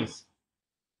 sequence.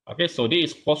 Okay, so dia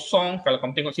is kosong. Kalau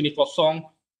kamu tengok sini kosong,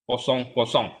 kosong,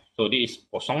 kosong. So dia is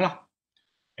kosong lah.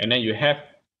 And then you have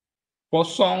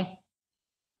kosong,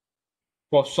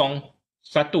 kosong,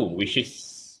 1, which is,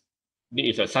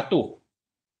 this is a 1.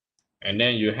 And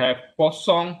then you have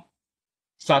kosong,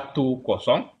 1,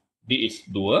 kosong. This is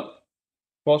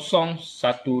 2. Kosong,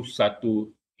 1,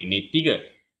 1. Ini 3.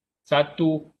 1,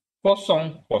 0, 0,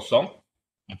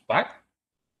 4.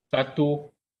 1,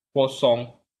 0, 1,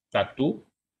 5, 1,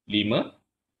 1,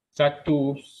 0,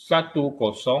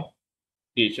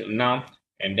 digit 6,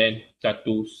 and then 1,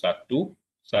 1, 1,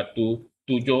 7,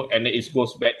 and then it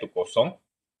goes back to 0,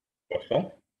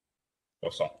 0,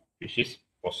 0, which is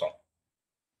 0.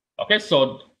 Okay,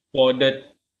 so for the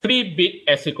 3-bit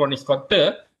asynchronous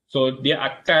counter, so dia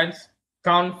akan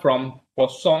count from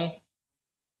 0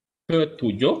 ke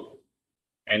 7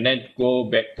 and then go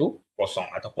back to 0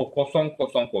 ataupun 0, 0,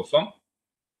 0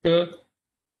 ke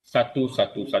 1,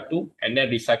 1, 1 and then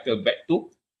recycle back to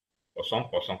 0,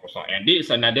 0, 0. And this is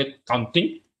another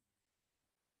counting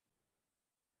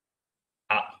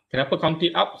up. Kenapa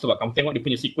counting up? Sebab kamu tengok dia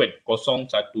punya sequence 0,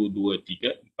 1, 2, 3,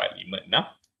 4, 5,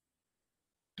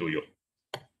 6, 7.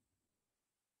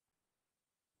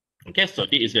 Okay, so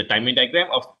this is the timing diagram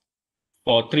of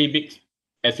for 3-bit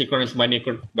asynchronous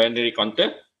binary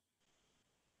counter.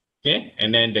 Okay,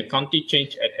 and then the counting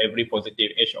change at every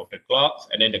positive edge of the clocks,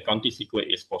 and then the counting sequence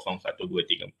is 0, 1, 2,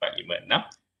 3, 4, 5,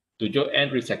 6, 7, and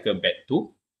recycle back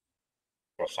to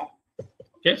 0.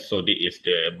 Okay, so this is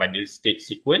the binary state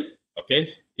sequence.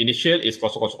 Okay, initial is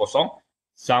 0, 0, 0,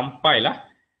 sampailah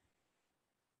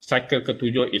cycle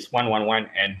ke-7 is 1, 1, 1,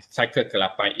 and cycle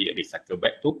ke-8 it recycle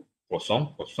back to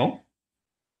 0, 0, 0.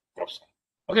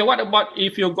 Okay, what about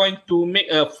if you're going to make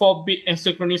a 4-bit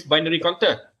asynchronous binary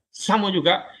counter? Sama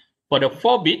juga. For the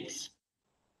 4 bits,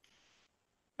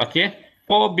 okay,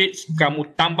 4 bits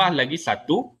kamu tambah lagi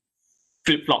satu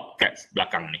flip-flop kat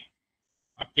belakang ni.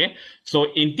 Okay, so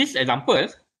in this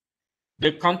example,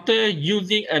 the counter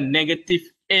using a negative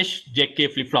edge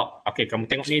JK flip-flop. Okay, kamu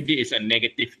tengok ni, this is a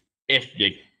negative edge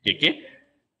JK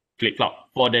flip-flop.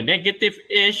 For the negative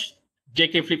edge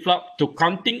JK flip-flop, to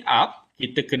counting up,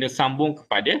 kita kena sambung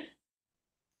kepada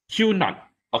Q0.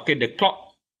 Okay, the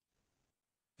clock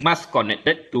must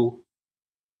connected to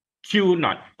Q0.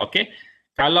 Okay,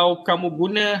 kalau kamu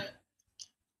guna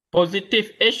positive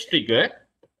edge trigger,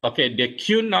 okay, the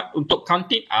Q0 untuk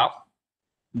counting up,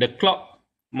 the clock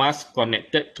must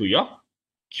connected to your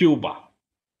Q bar.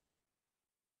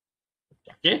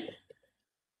 Okay,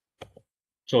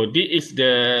 so this is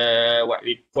the what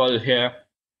we call here.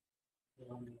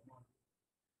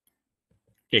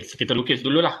 Okay, so kita lukis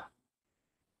dulu lah.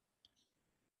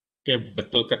 Okay,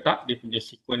 betul ke tak dia punya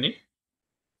sequence ni?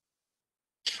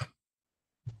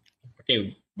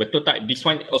 Okay, betul tak? This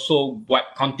one also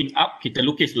buat counting up, kita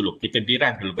lukis dulu. Kita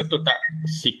derive dulu. Betul tak?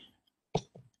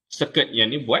 Circuit yang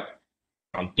ni buat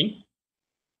counting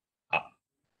up.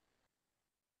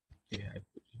 Okay, I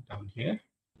put it down here.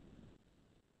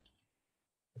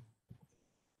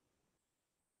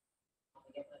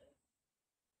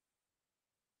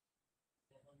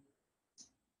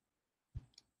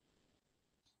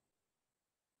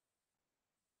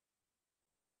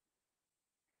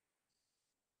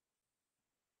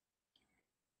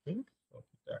 Okay, so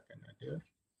kita akan ada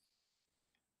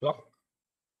clock.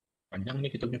 Panjang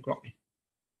ni kita punya clock ni.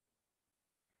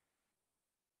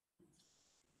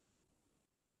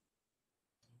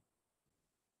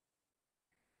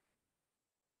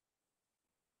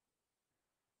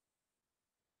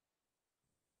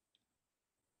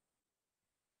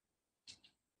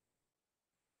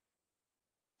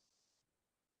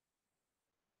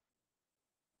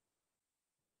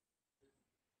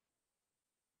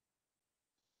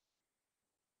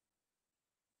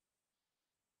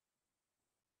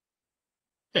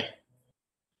 Okay.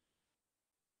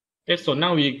 Okay, so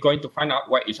now we're going to find out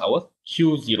what is our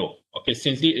Q0. Okay,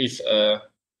 since this is a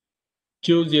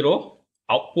Q0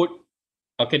 output,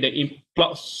 okay, the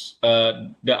influx,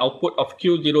 the output of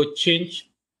Q0 change,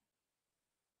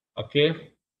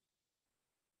 okay,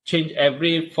 change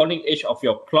every falling edge of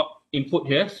your clock input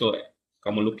here. So,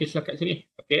 kamu lukislah kat sini.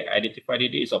 Okay, identify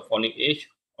this is a falling edge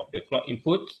of the clock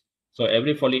input. So,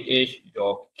 every falling edge,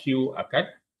 your Q akan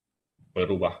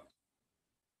berubah.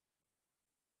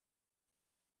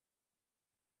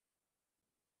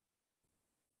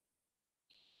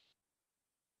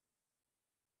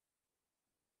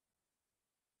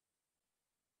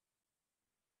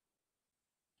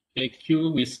 Okay,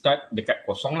 Q we start dekat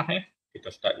kosong lah ya. Kita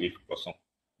start with kosong.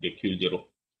 The Q0.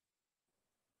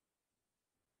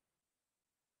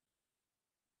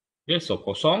 Okay, so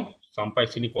kosong sampai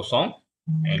sini kosong,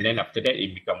 and then after that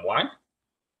it become 1,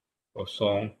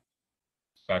 0,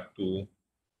 1.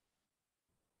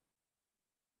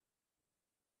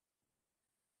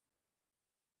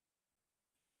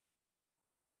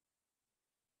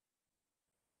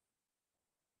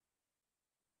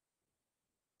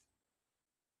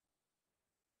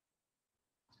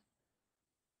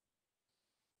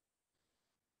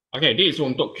 Okay, this is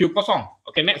untuk Q kosong.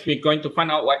 Okay, next we're going to find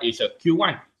out what is a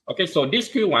Q1. Okay, so this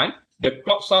Q1, the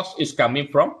clock source is coming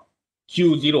from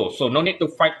Q0. So no need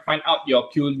to find out your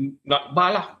Q not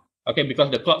bar lah. Okay, because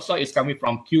the clock source is coming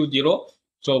from Q0.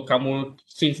 So kamu,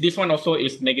 since this one also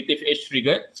is negative edge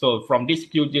triggered, so from this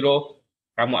Q0,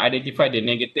 kamu identify the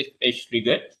negative edge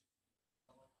triggered,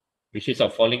 which is a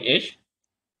falling edge.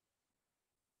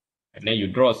 And then you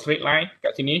draw a straight line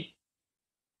kat sini.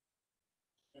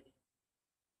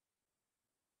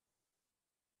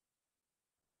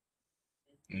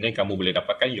 And then kamu boleh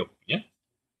dapatkan your punya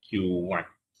Q1.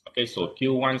 Okay, so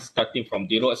Q1 starting from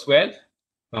 0 as well.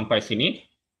 Sampai sini.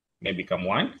 Then become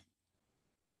 1.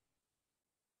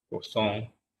 0, 1,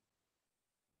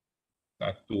 0, 1,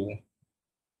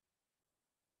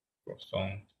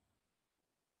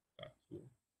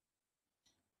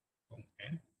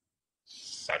 and 1.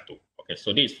 Okay,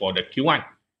 so this is for the Q1.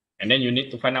 And then you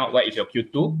need to find out what is your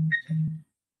Q2.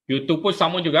 Q2 pun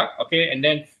sama juga. Okay, and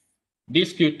then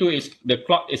this Q2 is, the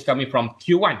clock is coming from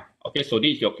Q1. Okay, so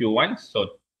this is your Q1.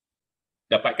 So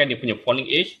dapatkan dia punya falling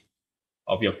edge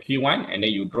of your Q1 and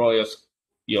then you draw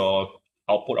your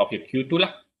output of your Q2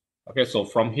 lah. Okay, so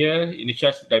from here,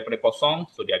 initial daripada kosong,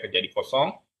 so dia akan jadi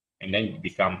kosong and then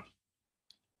become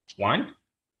 1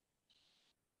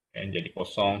 and jadi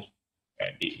kosong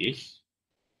and this is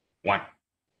 1.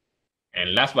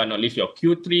 And last but not least, your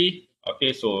Q3.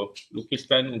 Okay, so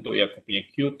lukiskan untuk yang punya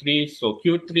Q3. So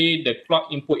Q3, the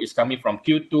clock input is coming from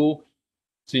Q2.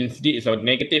 Since this is a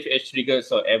negative edge trigger,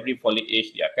 so every falling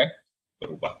edge dia akan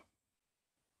berubah.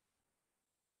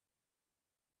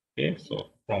 Okay,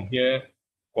 so from here,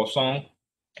 kosong,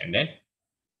 and then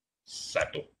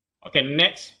 1. Okay,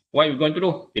 next, what we're going to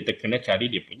do? Kita kena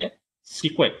cari dia punya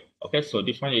sequence. Okay, so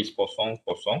this one is kosong,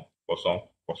 kosong, kosong,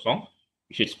 kosong,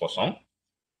 which is kosong.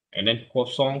 And then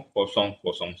kosong, kosong,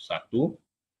 kosong, 1, 1,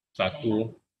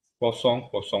 kosong,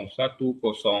 kosong, 1,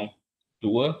 kosong,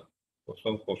 2,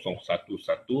 kosong, kosong,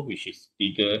 1, 1, which is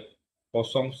 3,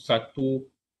 kosong, 1,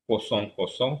 kosong,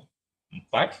 kosong,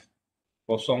 4,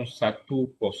 kosong, 1,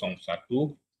 kosong, 1,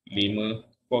 5,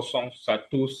 kosong, 1, 1,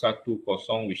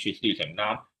 kosong, which is this 6,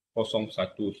 kosong, 1,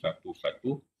 1, 1,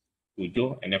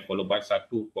 7, and then followed by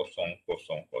 1, kosong,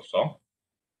 kosong, kosong,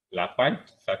 8,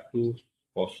 1,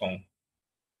 kosong,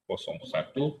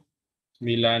 01, 9,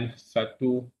 1,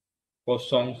 0,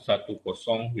 1,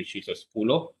 0, which is a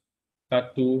 10,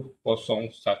 1, 0, 1, 1,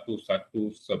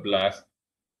 11,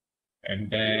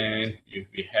 and then if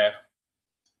we have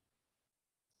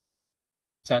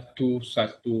 1, 1, 0,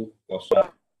 0,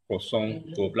 12, 1,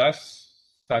 1, 0, 1,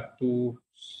 13, 1, 1, 1,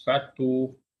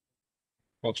 0,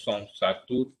 14,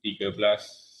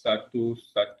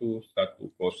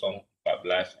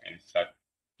 and 1,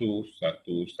 1, 1,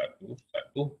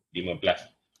 1, 15.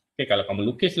 Okay, kalau kamu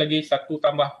lukis lagi satu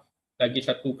tambah lagi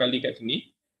satu kali kat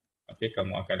sini, okay,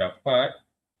 kamu akan dapat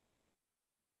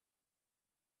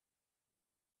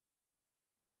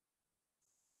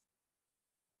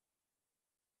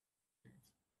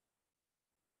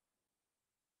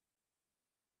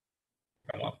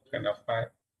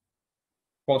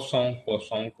kosong,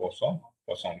 kosong, kosong,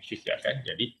 kosong, which dia akan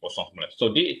jadi kosong semula.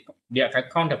 So dia akan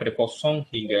count daripada kosong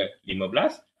hingga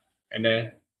 15 and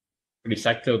then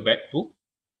recycle back to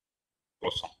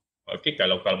kosong. Okay,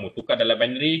 kalau kamu tukar dalam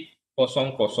binary 0,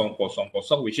 0, 0,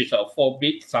 0, which is a 4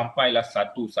 bit sampailah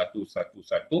 1, 1, 1,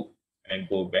 1 and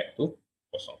go back to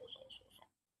 0, 0, 0.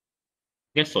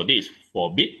 Okay, so this is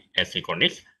 4 bit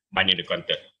asynchronous binary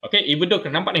counter. Okay, even though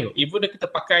nampak ni, even though kita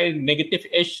pakai negative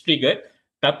edge trigger,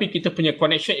 tapi kita punya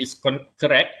connection is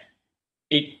correct,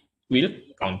 it will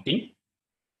counting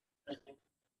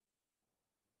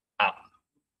up.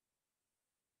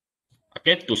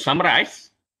 Okay, to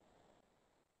summarize,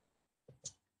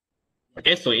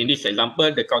 okay, so in this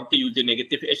example, the counter using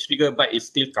negative edge trigger, but it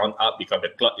still count up because the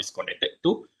clock is connected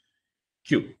to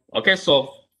Q. Okay,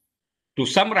 so to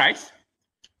summarize,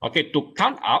 okay, to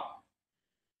count up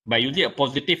by using a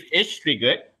positive edge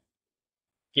trigger,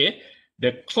 okay,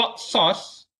 the clock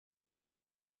source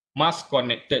must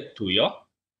connected to your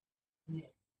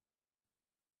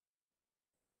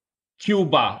Q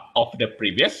bar of the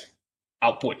previous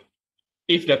output.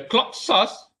 If the clock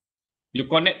source you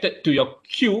connected to your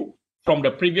Q from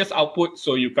the previous output,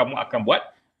 so kamu akan buat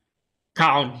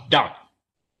countdown.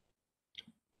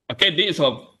 Okay, this is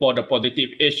for the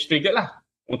positive edge trigger lah.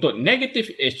 Untuk negative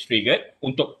edge trigger,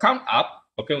 untuk count up,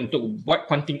 okay, untuk buat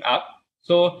counting up,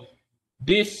 so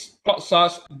this clock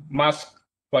source must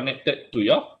connected to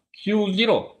your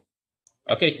Q0.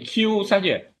 Okay, Q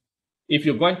saja. If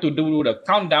you're going to do the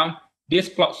countdown,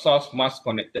 this clock source must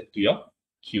connected to your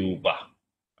Q bar.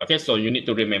 Okay, so you need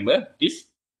to remember this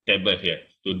table here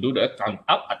to do the count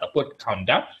up ataupun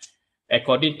countdown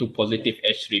according to positive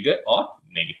edge trigger or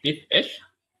negative edge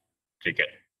trigger.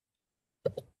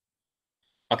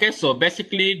 Okay, so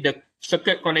basically the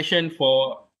circuit connection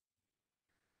for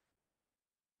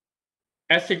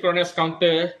asynchronous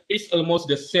counter is almost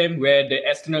the same where the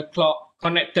external clock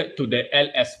connected to the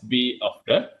LSB of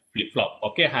the flip-flop.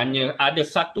 Okay, hanya ada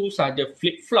satu sahaja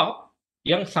flip-flop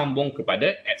yang sambung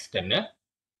kepada external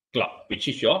clock,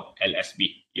 which is your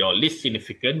LSB, your least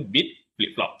significant bit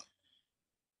flip-flop.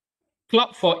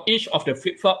 Clock for each of the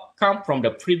flip-flop come from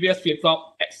the previous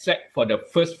flip-flop except for the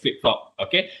first flip-flop.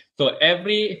 Okay, so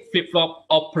every flip-flop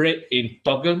operate in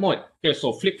toggle mode. Okay,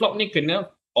 so flip-flop ni kena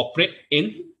operate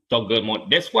in toggle mode.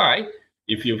 That's why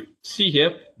if you see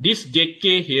here, this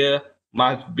JK here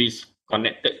must be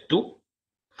connected to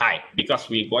high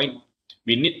because we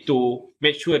need to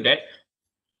make sure that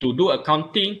to do a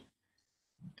counting,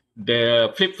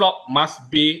 the flip-flop must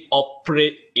be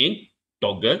operate in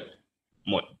toggle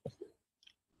mode.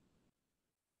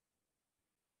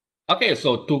 Okay,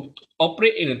 so to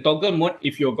operate in a toggle mode,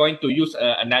 if you're going to use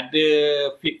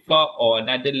another flip-flop or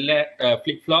another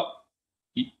flip-flop,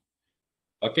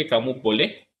 okay, kamu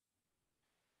boleh.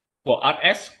 For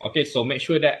RS, okay, so make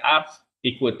sure that R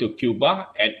equal to Q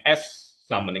bar and S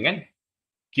sama dengan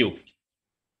Q.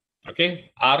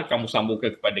 Okay, R kamu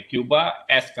sambungkan kepada Q bar,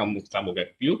 S kamu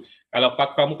sambungkan Q. Kalau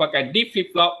kamu pakai D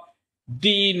flip-flop,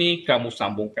 D ni kamu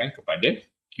sambungkan kepada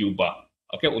Q bar.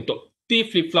 Okay, untuk T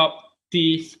flip-flop,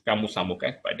 T kamu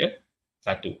sambungkan kepada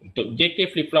 1. Untuk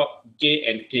JK flip-flop, J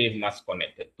and K must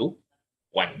connected to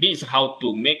 1. This is how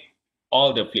to make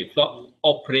all the flip-flop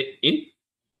operate in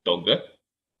toggle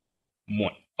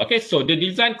mode. Okay, so the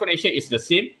design connection is the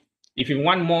same. If you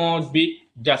want more bit,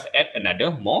 just add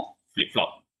another more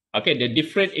flip-flop. Okay, the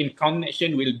difference in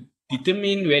connection will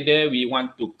determine whether we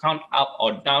want to count up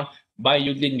or down by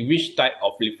using which type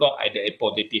of flip-flop, either a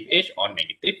positive edge or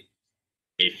negative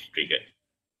edge trigger.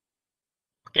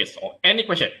 Okay, so any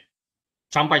question?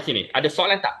 Sampai sini, ada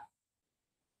soalan tak?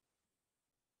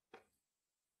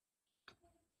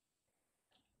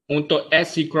 Untuk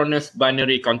asynchronous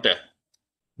binary counter.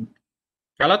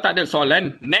 Kalau tak ada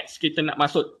soalan, next kita nak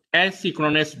masuk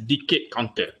asynchronous decade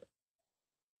counter.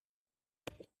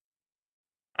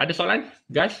 Ada soalan,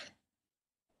 guys?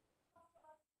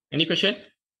 Any question?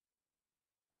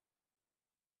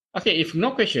 Okay, if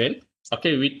no question,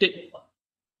 okay, we take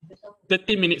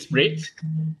 30 minutes break.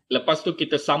 Lepas tu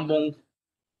kita sambung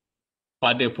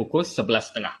pada pukul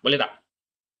 11.30. Boleh tak?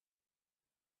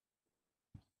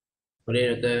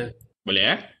 Boleh, Doktor.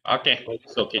 Boleh Okay,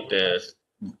 so kita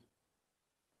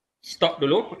stop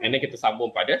dulu and then kita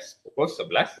sambung pada pukul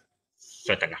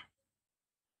 11.30.